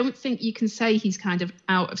I don't think you can say he's kind of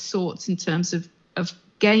out of sorts in terms of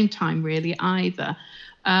game time really either.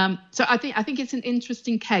 So I think it's an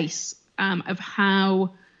interesting case of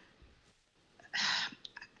how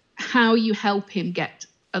you help him get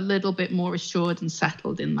a little bit more assured and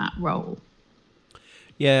settled in that role.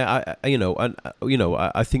 Yeah,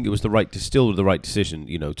 I think it was the right decision,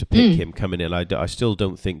 to pick him coming in. I still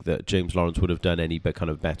don't think that James Lawrence would have done any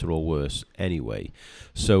kind of better or worse anyway.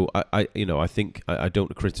 So I think I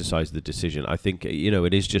don't criticise the decision. I think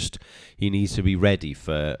it is just he needs to be ready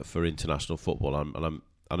for international football, and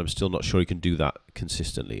I'm still not sure he can do that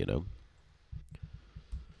consistently.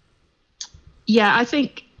 Yeah, I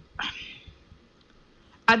think.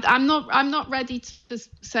 I'm not ready to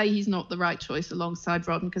say he's not the right choice alongside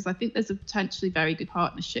Rodden, because I think there's a potentially very good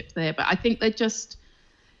partnership there. But I think they're just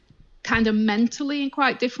kind of mentally in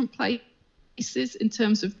quite different places in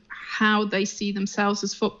terms of how they see themselves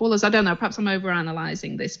as footballers. I don't know, perhaps I'm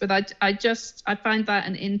overanalyzing this, but I find that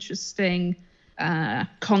an interesting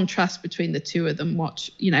contrast between the two of them.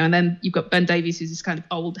 And then you've got Ben Davies, who's this kind of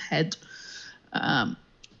old head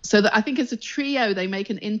so that I think as a trio, they make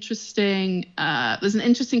an interesting, there's an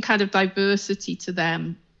interesting kind of diversity to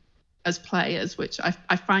them as players, which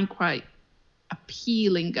I find quite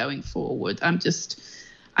appealing going forward. I just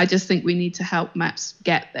think we need to help Maps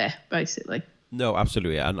get there, basically. No,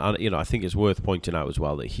 absolutely. And I think it's worth pointing out as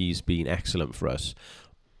well that he's been excellent for us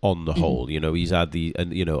on the whole. He's had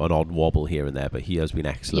an odd wobble here and there, but he has been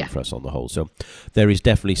excellent for us on the whole. So there is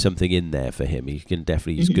definitely something in there for him. He's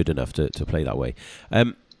good enough to play that way.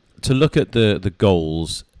 To look at the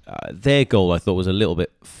goals, their goal I thought was a little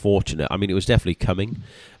bit fortunate. I mean, it was definitely coming.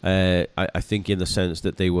 I think in the sense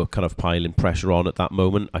that they were kind of piling pressure on at that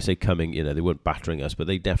moment. I say coming, they weren't battering us, but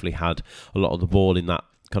they definitely had a lot of the ball in that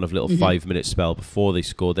kind of little 5-minute spell before they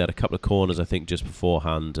scored. They had a couple of corners, I think, just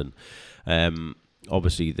beforehand, and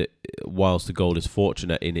obviously, whilst the goal is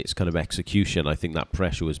fortunate in its kind of execution, I think that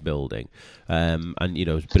pressure was building, and it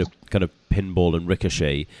was a bit of kind of pinball and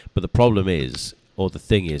ricochet. But the problem is, or the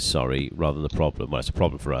thing is, sorry, rather than the problem, well, it's a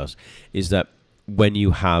problem for us, is that when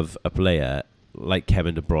you have a player like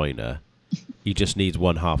Kevin De Bruyne, he just needs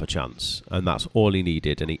one half a chance, and that's all he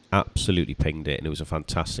needed, and he absolutely pinged it, and it was a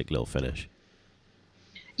fantastic little finish.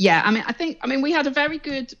 Yeah, I mean, we had a very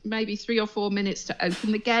good maybe 3 or 4 minutes to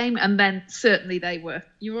open the game, and then certainly they were.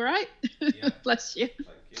 You all right? Yeah. Bless you.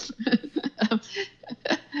 Thank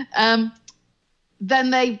you. Then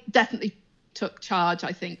they definitely took charge,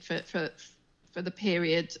 I think, for the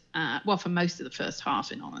period, for most of the first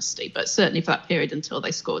half, in honesty, but certainly for that period until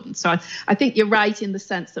they scored. And so I think you're right in the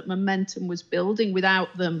sense that momentum was building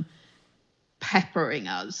without them peppering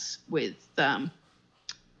us with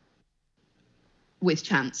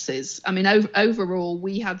chances. I mean, overall,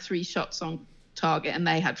 we had 3 shots on target and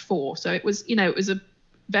they had 4. So it was a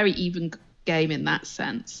very even game in that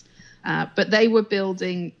sense. But they were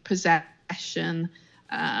building possession.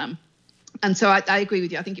 And so I agree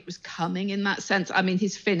with you. I think it was coming in that sense. I mean,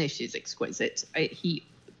 his finish is exquisite. He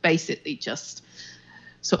basically just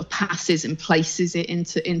sort of passes and places it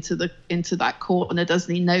into that corner,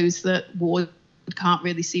 doesn't he? Knows that Ward can't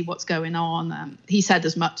really see what's going on. He said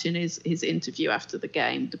as much in his interview after the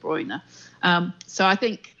game, De Bruyne. So I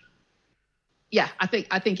think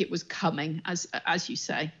it was coming, as you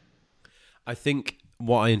say. I think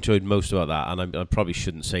what I enjoyed most about that, and I probably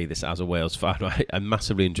shouldn't say this as a Wales fan, I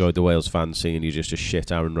massively enjoyed the Wales fans seeing you just a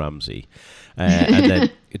shit Aaron Ramsey. And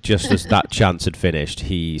then just as that chance had finished,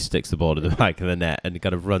 he sticks the ball in the back of the net and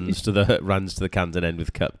kind of runs to the Camden end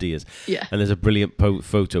with cupped ears. Yeah. And there's a brilliant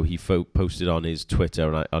photo he posted on his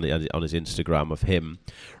Twitter and on his Instagram of him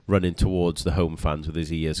running towards the home fans with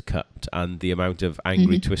his ears cupped, and the amount of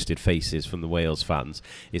angry, twisted faces from the Wales fans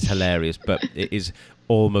is hilarious. But it is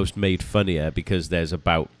almost made funnier because there's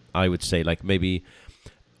about, I would say, like maybe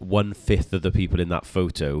 1/5 of the people in that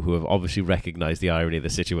photo who have obviously recognised the irony of the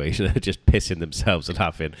situation are just pissing themselves and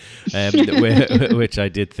laughing, which I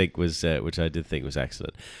did think was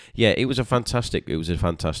excellent. Yeah, it was a fantastic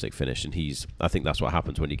finish, and I think that's what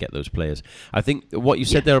happens when you get those players. I think what you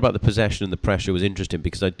said there about the possession and the pressure was interesting,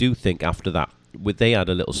 because I do think after that, they had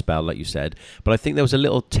a little spell, like you said, but I think there was a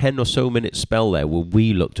little 10 or so minute spell there where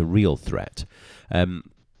we looked a real threat.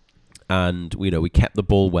 And we kept the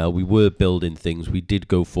ball well. We were building things. We did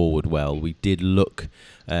go forward well. We did look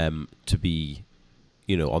to be,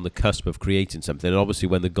 on the cusp of creating something. And obviously,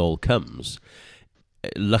 when the goal comes,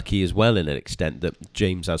 lucky as well in an extent that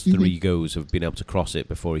James has 3 goes of being able to cross it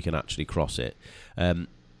before he can actually cross it.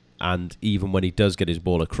 And even when he does get his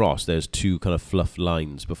ball across, there's 2 kind of fluff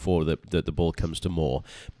lines before the ball comes to Moore.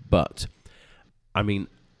 But I mean,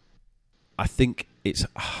 I think it's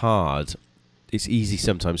hard. It's easy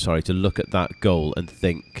sometimes, to look at that goal and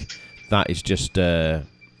think that is just a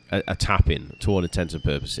tap-in to all intents and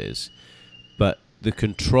purposes. But the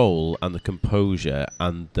control and the composure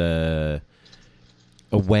and the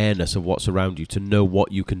awareness of what's around you to know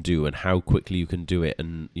what you can do and how quickly you can do it,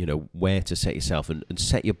 and where to set yourself and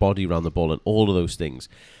set your body around the ball and all of those things,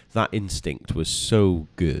 that instinct was so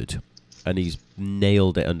good. And he's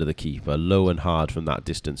nailed it under the keeper, low and hard from that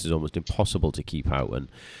distance. Is almost impossible to keep out. And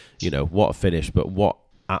what a finish! But what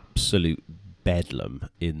absolute bedlam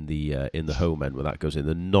in the home end when that goes in.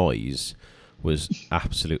 The noise was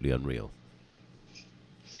absolutely unreal.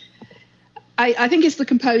 I think it's the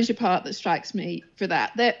composure part that strikes me for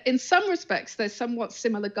that. In some respects, they're somewhat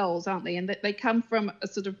similar goals, aren't they? And that they come from a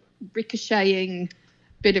sort of ricocheting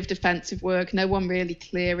bit of defensive work. No one really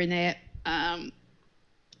clearing it.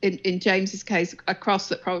 In James's case, a cross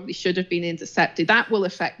that probably should have been intercepted. That will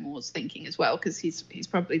affect Moore's thinking as well, because he's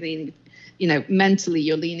probably leaning, mentally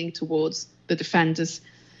you're leaning towards the defenders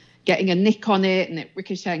getting a nick on it and it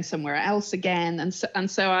ricocheting somewhere else again.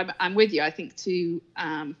 And so I'm with you. I think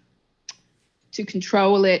to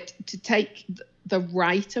control it, to take the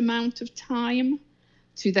right amount of time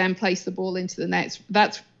to then place the ball into the net.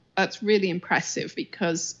 That's really impressive,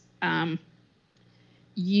 because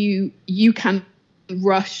you can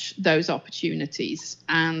rush those opportunities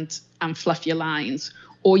and fluff your lines,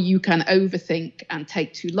 or you can overthink and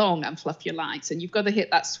take too long and fluff your lines, and you've got to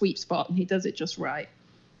hit that sweet spot, and he does it just right.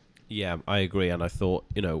 Yeah, I agree, and I thought,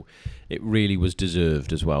 it really was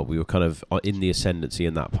deserved as well. We were kind of in the ascendancy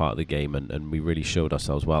in that part of the game, and we really showed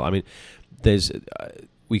ourselves well. I mean,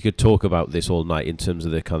 we could talk about this all night in terms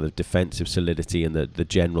of the kind of defensive solidity and the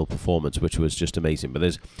general performance, which was just amazing.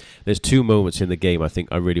 But there's two moments in the game I think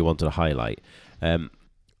I really wanted to highlight.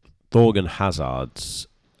 Thorgan Hazard's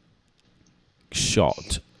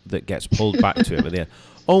shot that gets pulled back to him at the end.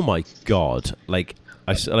 Oh my God! Like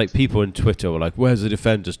people on Twitter were like, "Where's the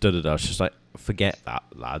defender?" I was just like, forget that,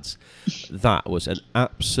 lads. That was an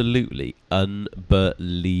absolutely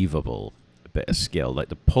unbelievable bit of skill. Like,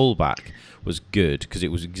 the pullback was good because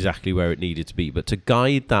it was exactly where it needed to be, but to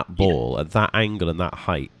guide that ball at that angle and that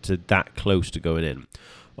height to that close to going in,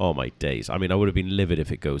 oh my days. I mean, I would have been livid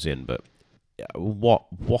if it goes in, but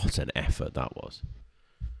what an effort that was.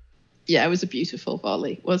 Yeah, it was a beautiful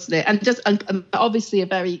volley, wasn't it? And just obviously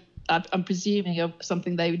I'm presuming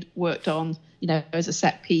something they'd worked on, as a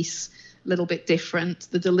set piece, a little bit different.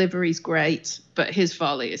 The delivery's great, but his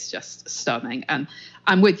volley is just stunning. And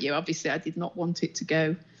I'm with you. Obviously, I did not want it to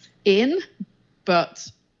go in, but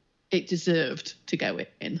it deserved to go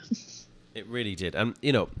in. It really did. And,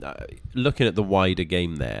 looking at the wider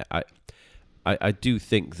game there, I do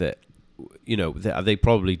think that, they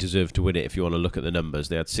probably deserved to win it if you want to look at the numbers.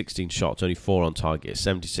 They had 16 shots, only 4 on target,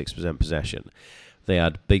 76% possession. They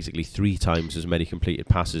had basically 3 times as many completed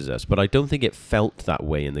passes as us, but I don't think it felt that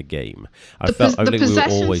way in the game. I think we were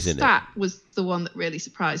always in it. The possession stat was the one that really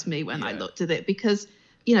surprised me when I looked at it, because,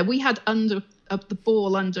 we had the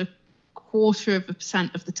ball under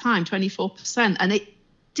 0.25% of the time, 24%, and it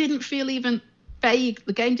didn't feel even vague.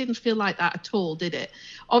 The game didn't feel like that at all, did it?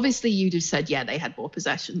 Obviously, you'd have said, yeah, they had more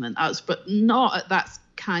possession than us, but not at that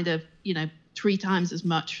kind of, 3 times as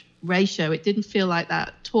much ratio. It didn't feel like that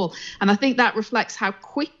at all. And I think that reflects how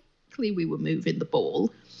quickly we were moving the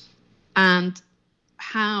ball and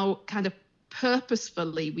how kind of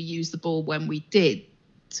purposefully we used the ball when we did.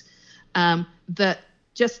 That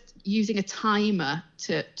just using a timer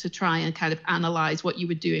to try and kind of analyze what you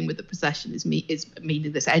were doing with the possession is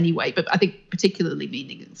meaningless anyway. But I think particularly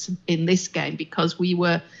meaningless in this game, because we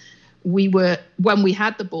were when we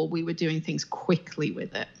had the ball, we were doing things quickly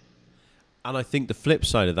with it. And I think the flip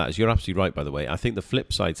side of that is, you're absolutely right, by the way. I think the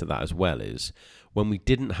flip side to that as well is, when we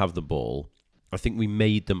didn't have the ball, I think we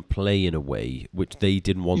made them play in a way which they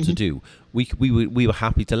didn't want to do. We were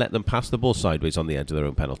happy to let them pass the ball sideways on the edge of their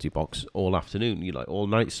own penalty box all afternoon. All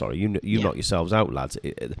night. Sorry, you knock yourselves out, lads.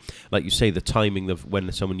 Like you say, the timing of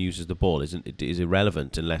when someone uses the ball is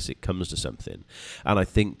irrelevant unless it comes to something. And I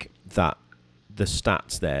think that the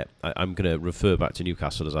stats there, I'm going to refer back to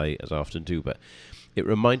Newcastle as I often do, but it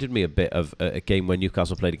reminded me a bit of a game when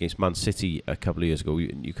Newcastle played against Man City a couple of years ago.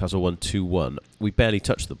 Newcastle won 2-1. We barely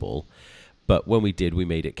touched the ball, but when we did, we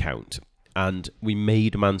made it count. And we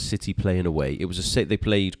made Man City play in a way. It was they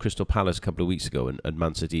played Crystal Palace a couple of weeks ago, and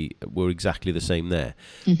Man City were exactly the same there,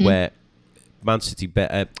 where Man City,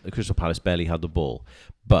 Crystal Palace barely had the ball,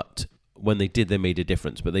 but when they did, they made a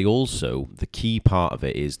difference. But they also, the key part of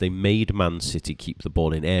it is, they made Man City keep the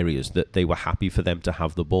ball in areas that they were happy for them to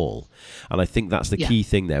have the ball. And I think that's the key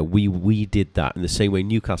thing there. We did that in the same way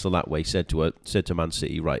Newcastle that way said to Man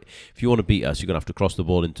City, right, if you want to beat us, you're going to have to cross the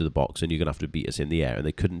ball into the box and you're going to have to beat us in the air. And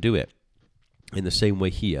they couldn't do it. In the same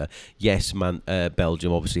way here, yes,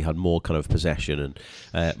 Belgium obviously had more kind of possession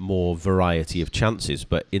and more variety of chances,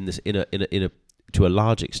 but to a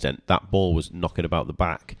large extent, that ball was knocking about the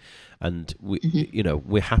back. And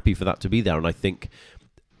we're happy for that to be there, and I think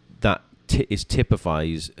that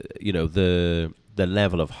typifies the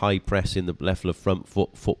level of high pressing, the level of front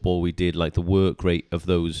foot football we did, like the work rate of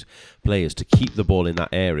those players to keep the ball in that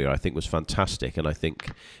area. I think was fantastic, and I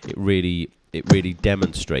think it really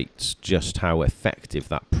demonstrates just how effective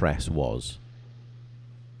that press was.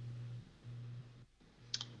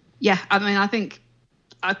 Yeah, I mean, I think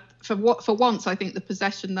for once, I think the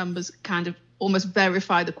possession numbers kind of almost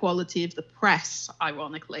verify the quality of the press,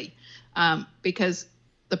 ironically, because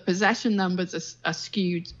the possession numbers are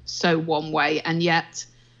skewed so one way, and yet,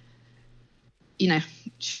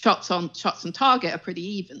 shots on target are pretty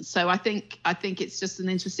even. So I think it's just an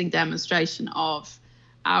interesting demonstration of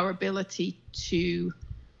our ability to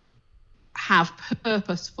have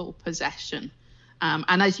purposeful possession,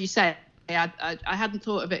 and as you say, I hadn't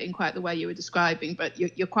thought of it in quite the way you were describing, but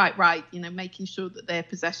you're quite right. Making sure that their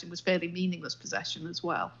possession was fairly meaningless possession as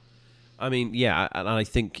well. I mean, yeah, and I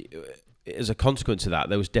think as a consequence of that,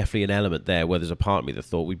 there was definitely an element there where there's a part of me that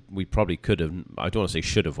thought we probably could have, I don't want to say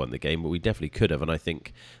should have won the game, but we definitely could have. And I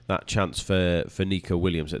think that chance for Nico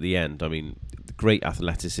Williams at the end, I mean, great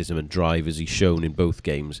athleticism and drive as he's shown in both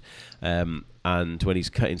games. And when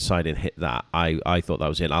he's cut inside and hit that, I thought that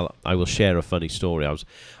was it. I will share a funny story. I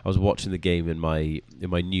was watching the game in my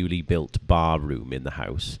newly built bar room in the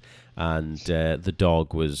house, and the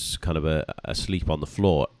dog was kind of asleep on the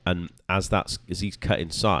floor. And as he's cut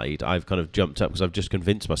inside, I've kind of jumped up because I've just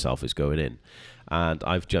convinced myself it's going in, and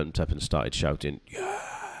I've jumped up and started shouting,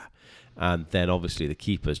 "Yeah!" And then obviously the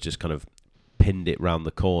keeper's just kind of pinned it round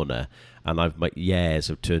the corner, and my yeahs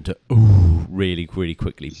have turned to ooh really, really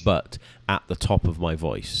quickly, but at the top of my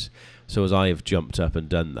voice. So as I have jumped up and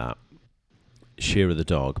done that, Shearer the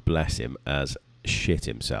dog, bless him, has shit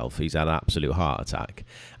himself. He's had an absolute heart attack,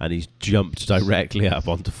 and he's jumped directly up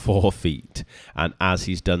onto 4 feet, and as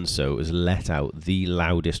he's done so has let out the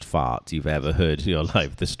loudest fart you've ever heard in your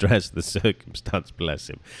life. The stress, the circumstance, bless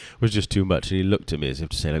him, was just too much, and he looked at me as if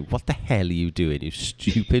to say, like, what the hell are you doing, you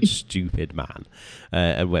stupid stupid man,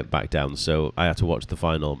 and went back down. So I had to watch the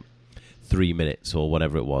final 3 minutes or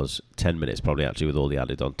whatever it was, 10 minutes probably actually, with all the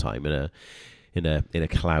added on time, in a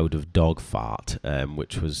cloud of dog fart,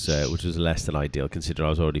 which was less than ideal, considering I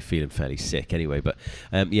was already feeling fairly sick anyway. But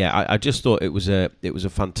I just thought it was a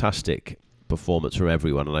fantastic performance from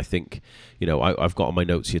everyone, and I think I've got on my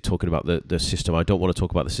notes here talking about the system. I don't want to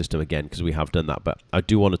talk about the system again because we have done that, but I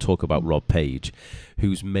do want to talk about Rob Page,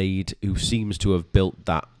 who seems to have built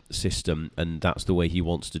that system, and that's the way he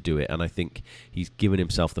wants to do it. And I think he's given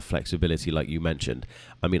himself the flexibility, like you mentioned.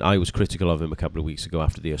 I mean, I was critical of him a couple of weeks ago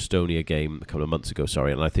after the Estonia game, a couple of months ago,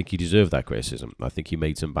 sorry, and I think he deserved that criticism. I think he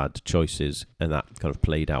made some bad choices, and that kind of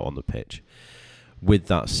played out on the pitch. With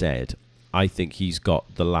that said, I think he's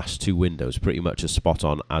got the last 2 windows pretty much as spot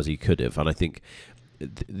on as he could have, and I think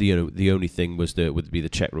the only thing would be the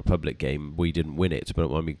Czech Republic game. We didn't win it,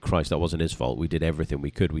 but I mean, Christ, that wasn't his fault. We did everything we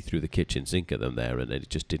could. We threw the kitchen sink at them there, and it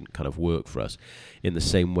just didn't kind of work for us. In the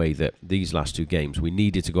same way that these last 2 games, we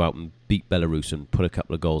needed to go out and beat Belarus and put a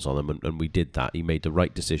couple of goals on them, and we did that. He made the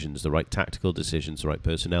right decisions, the right tactical decisions, the right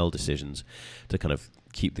personnel decisions to kind of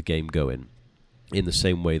keep the game going. In the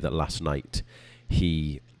same way that last night,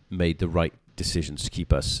 he made the right decisions to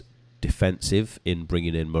keep us defensive in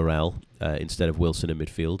bringing in Morel instead of Wilson in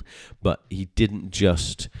midfield, but he didn't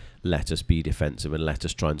just let us be defensive and let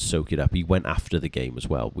us try and soak it up. He went after the game as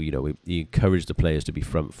well. He encouraged the players to be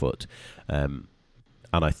front foot, and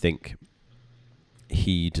I think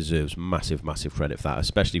he deserves massive credit for that,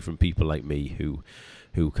 especially from people like me who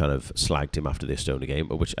kind of slagged him after the Estonia game,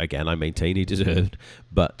 which again I maintain he deserved.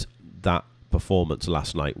 But that performance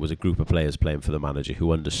last night was a group of players playing for the manager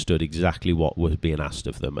who understood exactly what was being asked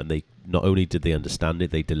of them, and they not only did they understand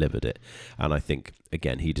it, they delivered it. And I think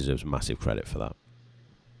again he deserves massive credit for that.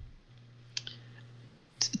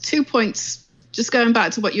 2 points, just going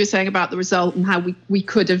back to what you were saying about the result and how we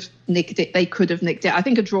could have nicked it, they could have nicked it. I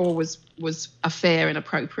think a draw was a fair and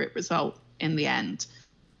appropriate result in the end.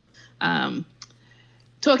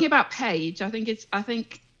 Talking about Page, I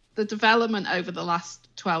think the development over the last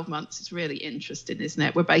 12 months is really interesting, isn't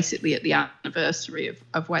it? We're basically at the anniversary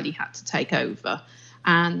of when he had to take over.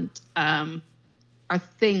 And I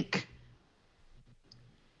think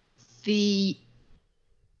the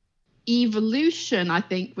evolution, I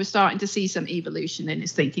think we're starting to see some evolution in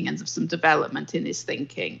his thinking and some development in his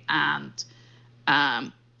thinking, and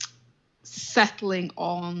settling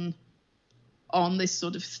on this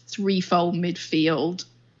sort of threefold midfield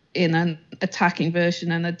in an attacking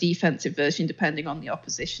version and a defensive version, depending on the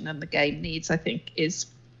opposition and the game needs. I think it's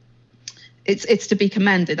to be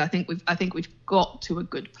commended. I think we've got to a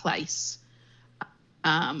good place.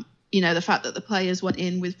 The fact that the players went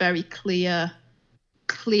in with very clear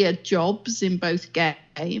jobs in both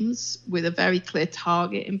games, with a very clear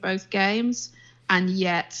target in both games, and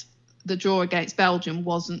yet the draw against Belgium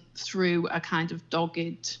wasn't through a kind of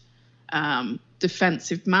dogged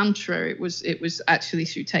defensive mantra. It was actually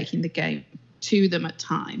through taking the game to them at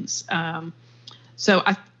times. So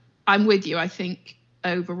I'm with you. I think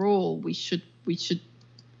overall he should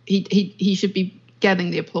be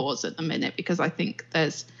getting the applause at the minute, because I think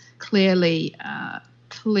there's clearly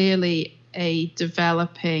a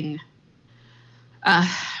developing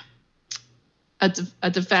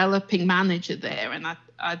developing manager there, and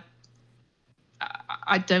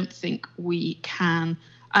I don't think we can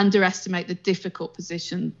underestimate the difficult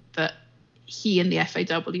position that he and the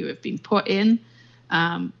FAW have been put in.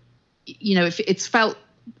 If it's felt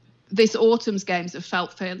this autumn's games have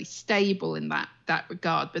felt fairly stable in that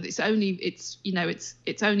regard, but it's only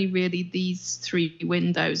really these 3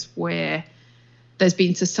 windows where there's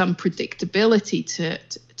been some predictability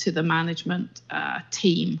to the management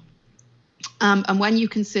team. And when you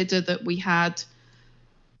consider that we had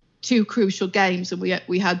 2 crucial games, and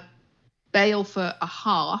we had Bale for a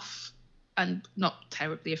half, and not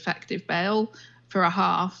terribly effective Bale for a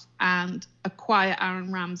half, and a quiet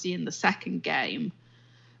Aaron Ramsey in the second game,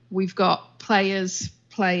 we've got players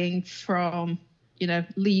playing from,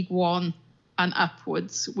 League One and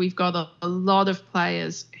upwards. We've got a lot of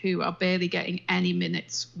players who are barely getting any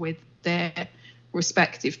minutes with their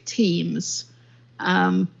respective teams.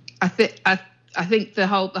 I think the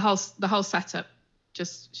whole setup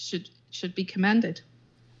just should be commended.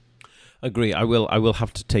 Agree. I will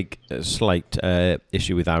have to take a slight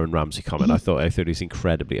issue with Aaron Ramsey comment. I thought he was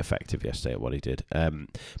incredibly effective yesterday at what he did.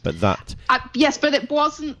 But that yes, but it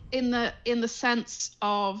wasn't in the sense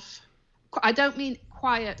of. I don't mean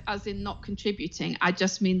quiet as in not contributing. I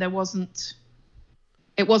just mean it wasn't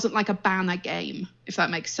like a banner game, if that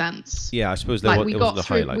makes sense. Yeah, I suppose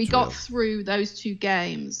we got through those 2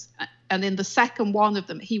 games, and in the second one of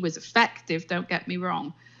them, he was effective. Don't get me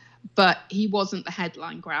wrong. But he wasn't the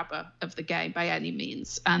headline grabber of the game by any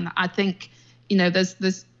means. And I think,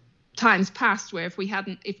 there's times past where if we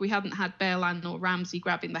hadn't had Bale or Ramsey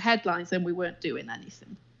grabbing the headlines, then we weren't doing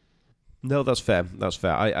anything. No, that's fair. That's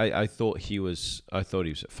fair. I thought he was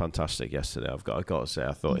fantastic yesterday. I've got to say,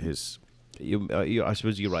 I thought I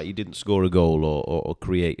suppose you're right. He didn't score a goal or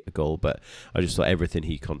create a goal, but I just thought everything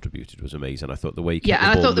he contributed was amazing. I thought the way he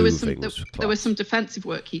kept the ball moving was class. There was some defensive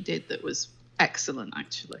work he did that was excellent,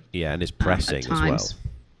 actually. Yeah, and his pressing as well.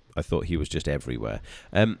 I thought he was just everywhere.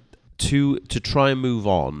 To try and move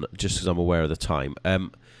on, just because I'm aware of the time,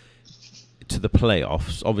 to the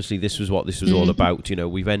playoffs. Obviously, this was what this was all about.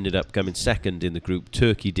 We've ended up coming second in the group.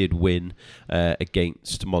 Turkey did win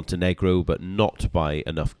against Montenegro, but not by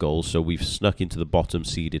enough goals. So we've snuck into the bottom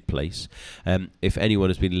seeded place. If anyone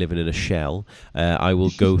has been living in a shell, I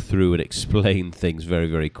will go through and explain things very,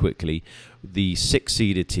 very quickly. The 6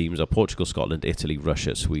 seeded teams are Portugal, Scotland, Italy,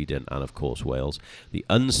 Russia, Sweden, and of course Wales. The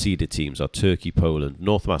unseeded teams are Turkey, Poland,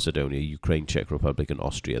 North Macedonia, Ukraine, Czech Republic, and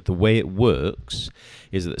Austria. The way it works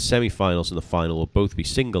is that the semi-finals and the final will both be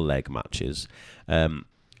single leg matches. The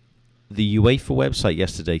UEFA website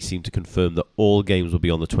yesterday seemed to confirm that all games will be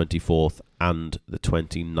on the 24th and the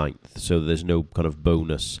 29th, so there's no kind of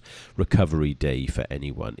bonus recovery day for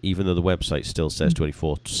anyone, even though the website still says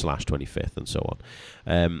 24/25th and so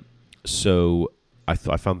on. So I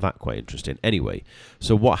found that quite interesting. Anyway,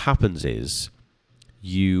 so what happens is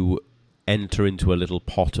you enter into a little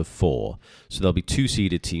pot of 4. So there'll be 2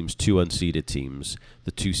 seeded teams, 2 unseeded teams.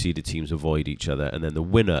 The 2 seeded teams avoid each other, and then the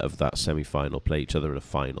winner of that semi-final play each other in a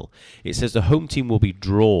final. It says the home team will be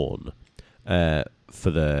drawn for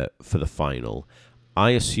the final.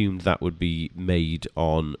 I assumed that would be made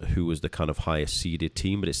on who was the kind of highest seeded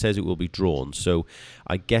team, but it says it will be drawn. So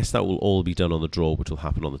I guess that will all be done on the draw, which will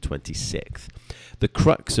happen on the 26th. The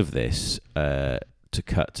crux of this, to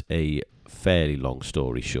cut a fairly long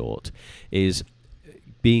story short, is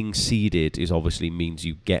being seeded is obviously means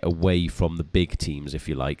you get away from the big teams, if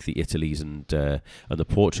you like, the Italys and the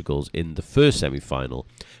Portugals in the first semi-final.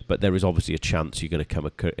 But there is obviously a chance you're going to come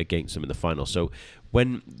against them in the final. So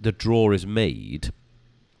when the draw is made,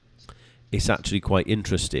 it's actually quite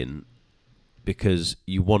interesting because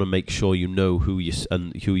you want to make sure you know who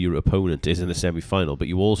your opponent is in the semi-final, but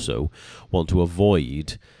you also want to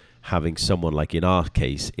avoid having someone like, in our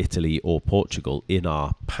case, Italy or Portugal in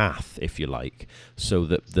our path, if you like, so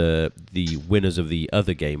that the winners of the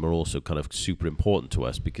other game are also kind of super important to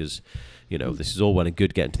us, because this is all well and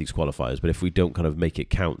good getting to these qualifiers, but if we don't kind of make it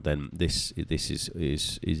count, then this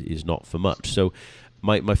is not for much. So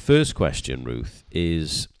my first question, Ruth,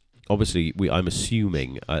 is obviously I'm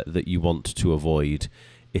assuming that you want to avoid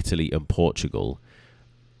Italy and Portugal.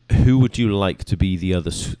 Who would you like to be the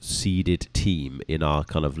other seeded team in our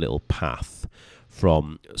kind of little path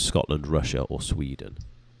from Scotland, Russia, or Sweden?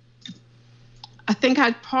 I think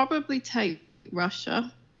I'd probably take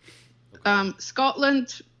Russia.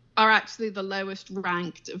 Scotland are actually the lowest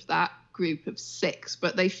ranked of that group of 6,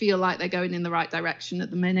 but they feel like they're going in the right direction at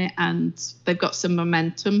the minute, and they've got some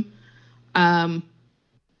momentum.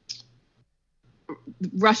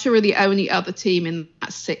 Russia are the only other team in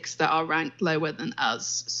that 6 that are ranked lower than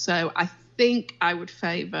us. So I think I would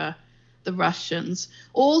favour the Russians.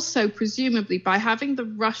 Also, presumably, by having the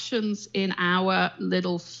Russians in our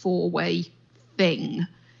little 4-way thing,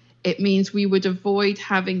 it means we would avoid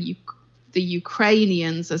having the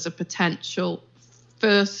Ukrainians as a potential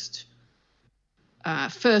first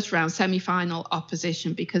first round semi-final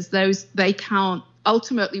opposition, because they can't,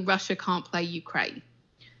 ultimately Russia can't play Ukraine.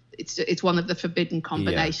 It's one of the forbidden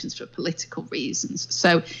combinations for political reasons.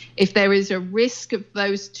 So if there is a risk of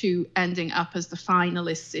those two ending up as the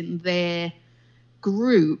finalists in their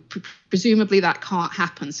group, presumably that can't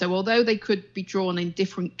happen. So although they could be drawn in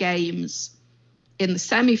different games in the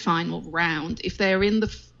semi-final round, if they're in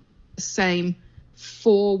the same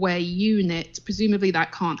four-way unit, presumably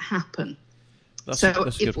that can't happen. That's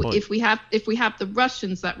if we have the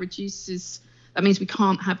Russians, that means we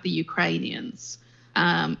can't have the Ukrainians,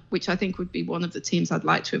 which I think would be one of the teams I'd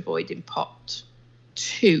like to avoid in pot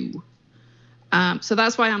 2. So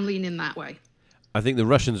that's why I'm leaning that way. I think the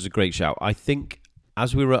Russians is a great shout. I think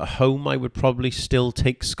as we were at home, I would probably still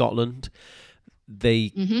take Scotland. I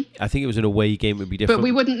think it was an away game, it would be different. But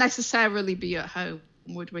we wouldn't necessarily be at home,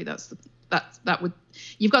 would we? That would,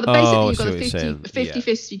 you've got a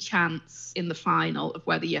 50-50 chance in the final of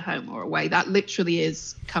whether you're home or away. That literally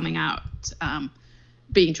is coming out,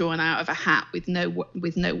 being drawn out of a hat with no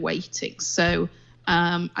weighting. So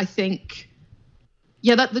I think,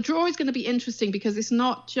 that the draw is going to be interesting, because it's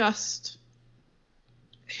not just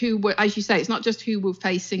as you say, it's not just who we're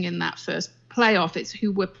facing in that first playoff, it's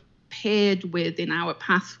who we're paired with in our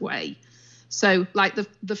pathway. So like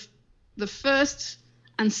the first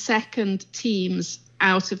and second teams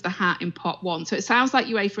out of the hat in pot 1. So it sounds like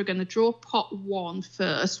UEFA are going to draw pot 1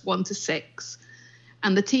 first, 1 to 6.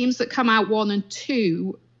 And the teams that come out 1 and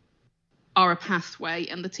 2 are a pathway.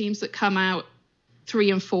 And the teams that come out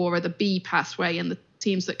 3 and 4 are the B pathway. And the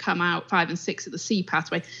teams that come out 5 and 6 are the C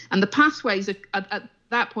pathway. And the pathways are, at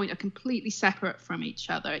that point, are completely separate from each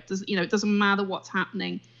other. It doesn't matter what's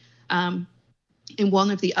happening in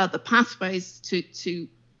one of the other pathways to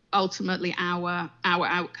ultimately our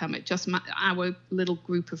outcome. It just our little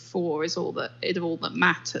group of 4 is all that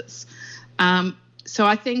matters. So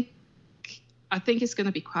I think it's going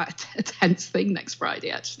to be quite a tense thing next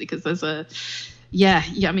Friday, actually, because there's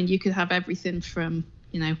I mean, you could have everything from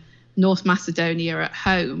North Macedonia at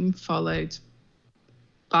home, followed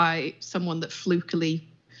by someone that flukily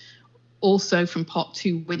also from pot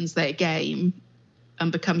 2 wins their game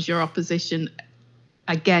and becomes your opposition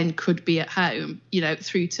again, could be at home,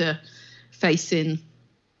 through to facing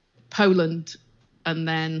Poland and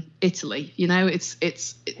then Italy. It's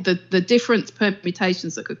the different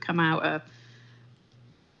permutations that could come out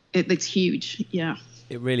it's huge. Yeah,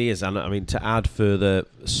 it really is. And I mean, to add further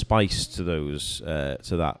spice to those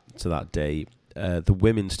to that day, the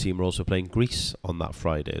women's team are also playing Greece on that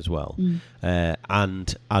Friday as well,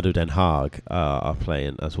 and ADO Den Haag are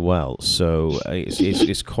playing as well. So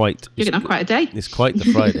it's quite. You're gonna have quite a day. It's quite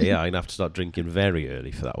the Friday. Yeah, I'm gonna have to start drinking very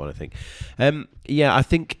early for that one, I think. I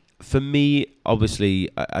think for me, obviously,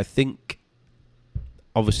 I think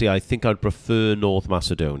I'd prefer North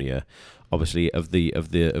Macedonia. Obviously, of the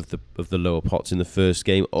lower pots in the first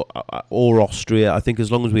game, or Austria. I think as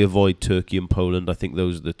long as we avoid Turkey and Poland, I think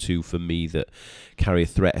those are the two for me that carry a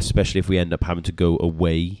threat, especially if we end up having to go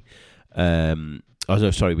away. We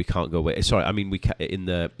can't go away. Sorry, I mean we in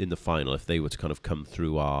the final, if they were to kind of come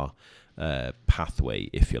through our pathway,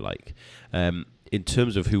 if you like. In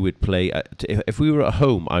terms of who would play, if we were at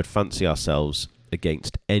home, I'd fancy ourselves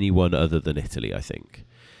against anyone other than Italy, I think.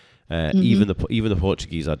 Even the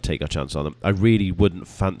Portuguese, I'd take a chance on them. I really wouldn't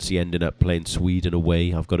fancy ending up playing Sweden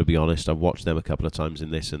away. I've got to be honest. I've watched them a couple of times in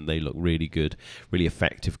this, and they look really good, really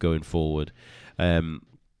effective going forward. I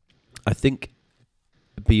think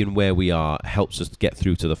being where we are helps us get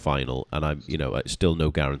through to the final, and it's still no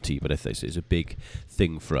guarantee, but if this is a big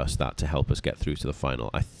thing for us, that to help us get through to the final.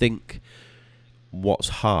 I think what's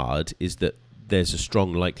hard is that there's a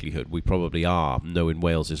strong likelihood we probably are, knowing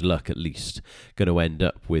Wales' luck at least, going to end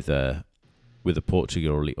up with a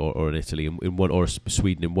Portugal or an Italy in one, or a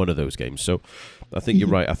Sweden in one of those games. So I think you're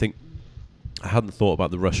right. I think I hadn't thought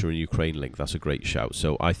about the Russia and Ukraine link. That's a great shout.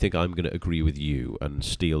 So I think I'm going to agree with you and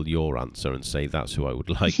steal your answer and say that's who I would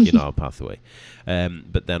like in our pathway.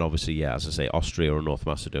 But then obviously, as I say, Austria or North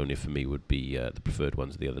Macedonia for me would be the preferred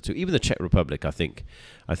ones of the other two. Even the Czech Republic, I think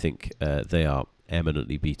they are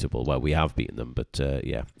eminently beatable. Well, we have beaten them, but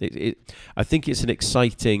I think it's an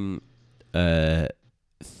exciting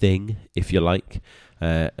thing, if you like,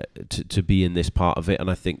 to be in this part of it.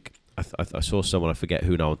 And I think I saw someone, I forget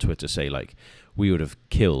who now, on Twitter say, like, we would have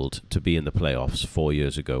killed to be in the playoffs 4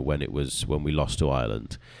 years ago when we lost to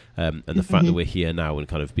Ireland, and the fact that we're here now and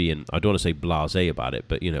kind of being, I don't want to say blasé about it,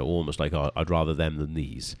 but almost like, I'd rather them than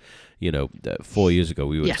these. 4 years ago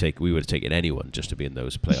we would have taken anyone just to be in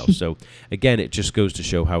those playoffs. So again, it just goes to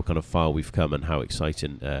show how kind of far we've come and how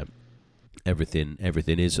exciting everything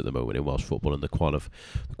is at the moment in Welsh football, and the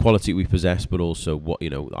quality we possess, but also what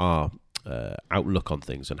our outlook on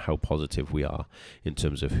things and how positive we are in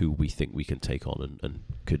terms of who we think we can take on and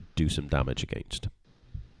could do some damage against.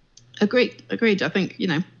 Agreed. I think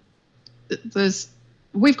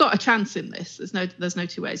we've got a chance in this. There's no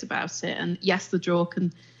two ways about it. And yes, the draw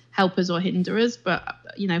can help us or hinder us, but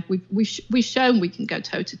we've shown we can go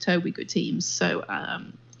toe to toe with good teams. So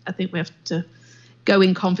I think we have to go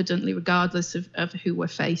in confidently, regardless of who we're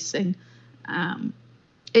facing.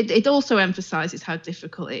 It also emphasises how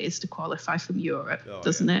difficult it is to qualify from Europe,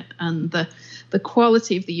 doesn't it? And the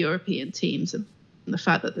quality of the European teams and the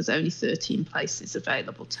fact that there's only 13 places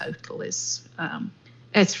available total is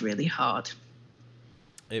it's really hard.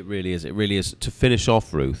 It really is. It really is. To finish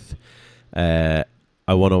off, Ruth, I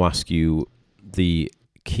want to ask you the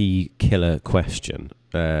key killer question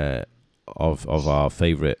of our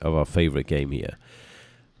favourite game here.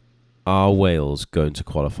 Are Wales going to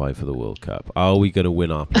qualify for the World Cup? Are we going to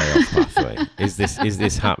win our playoff pathway? Is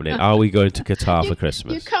this happening? Are we going to Qatar for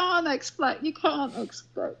Christmas? You can't expect me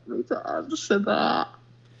to answer that.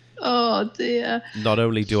 Oh dear. Not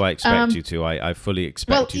only do I expect you to, I fully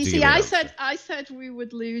expect you to. Well, you see, I said we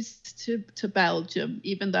would lose to Belgium,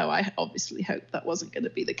 even though I obviously hoped that wasn't going to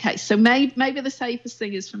be the case. So maybe the safest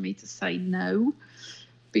thing is for me to say no,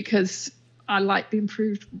 because I like being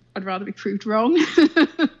proved. I'd rather be proved wrong.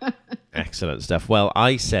 Excellent stuff. Well,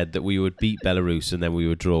 I said that we would beat Belarus and then we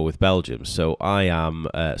would draw with Belgium. So I am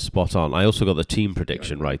spot on. I also got the team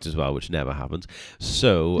prediction right as well, which never happens.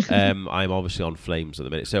 So I'm obviously on flames at the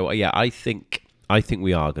minute. So yeah, I think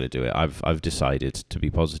we are going to do it. I've decided to be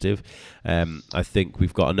positive. I think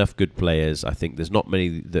we've got enough good players. I think there's not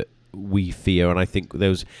many that we fear, and I think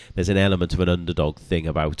there's an element of an underdog thing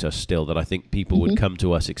about us still, that I think people would come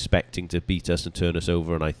to us expecting to beat us and turn us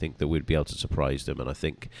over, and I think that we'd be able to surprise them. And I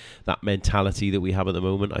think that mentality that we have at the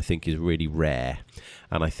moment, I think, is really rare,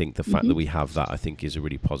 and I think the fact that we have that, I think, is a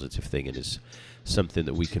really positive thing and is something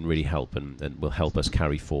that we can really help and will help us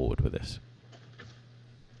carry forward with this.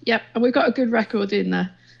 Yep, and we've got a good record in the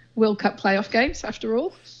World Cup playoff games, after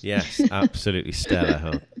all. Yes, absolutely stellar.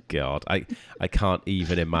 Oh God, I can't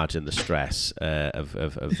even imagine the stress of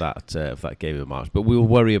that game in March. But we'll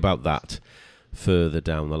worry about that further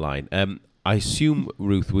down the line. I assume,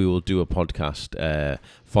 Ruth, we will do a podcast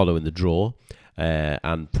following the draw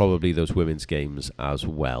and probably those women's games as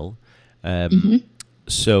well.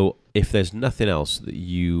 So if there's nothing else that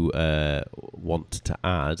you want to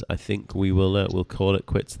add, I think we'll call it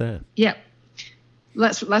quits there. Yep.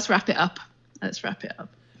 Let's wrap it up.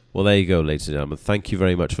 Well, there you go, ladies and gentlemen. Thank you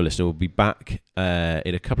very much for listening. We'll be back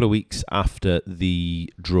in a couple of weeks after the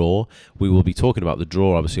draw. We will be talking about the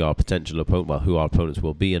draw, obviously our potential opponent, well, who our opponents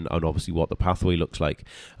will be, and obviously what the pathway looks like.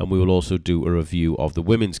 And we will also do a review of the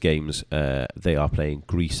women's games. They are playing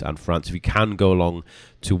Greece and France. If you can go along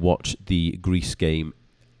to watch the Greece game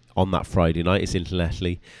on that Friday night, it's in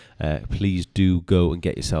Llanelli. Please do go and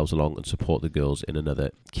get yourselves along and support the girls in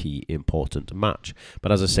another key important match.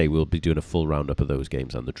 But as I say, we'll be doing a full roundup of those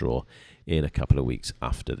games and the draw in a couple of weeks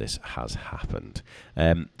after this has happened.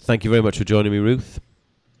 Thank you very much for joining me, Ruth.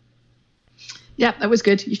 Yeah, that was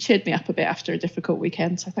good. You cheered me up a bit after a difficult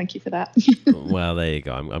weekend, so thank you for that. Well, there you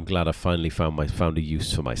go. I'm glad I finally found a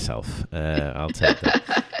use for myself. I'll take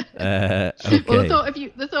that. Okay. Well,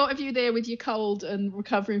 the thought of you there with your cold and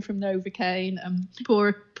recovering from Novocaine,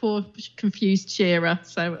 poor confused Shearer.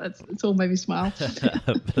 So it's all made me smile.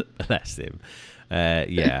 Bless him.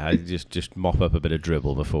 I just mop up a bit of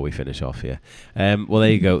dribble before we finish off here. Well,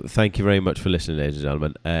 there you go. Thank you very much for listening, ladies and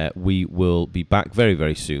gentlemen. We will be back very,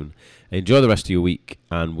 very soon. Enjoy the rest of your week,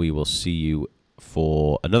 and we will see you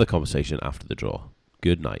for another conversation after the draw.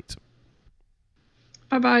 Good night.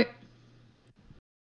 Bye-bye.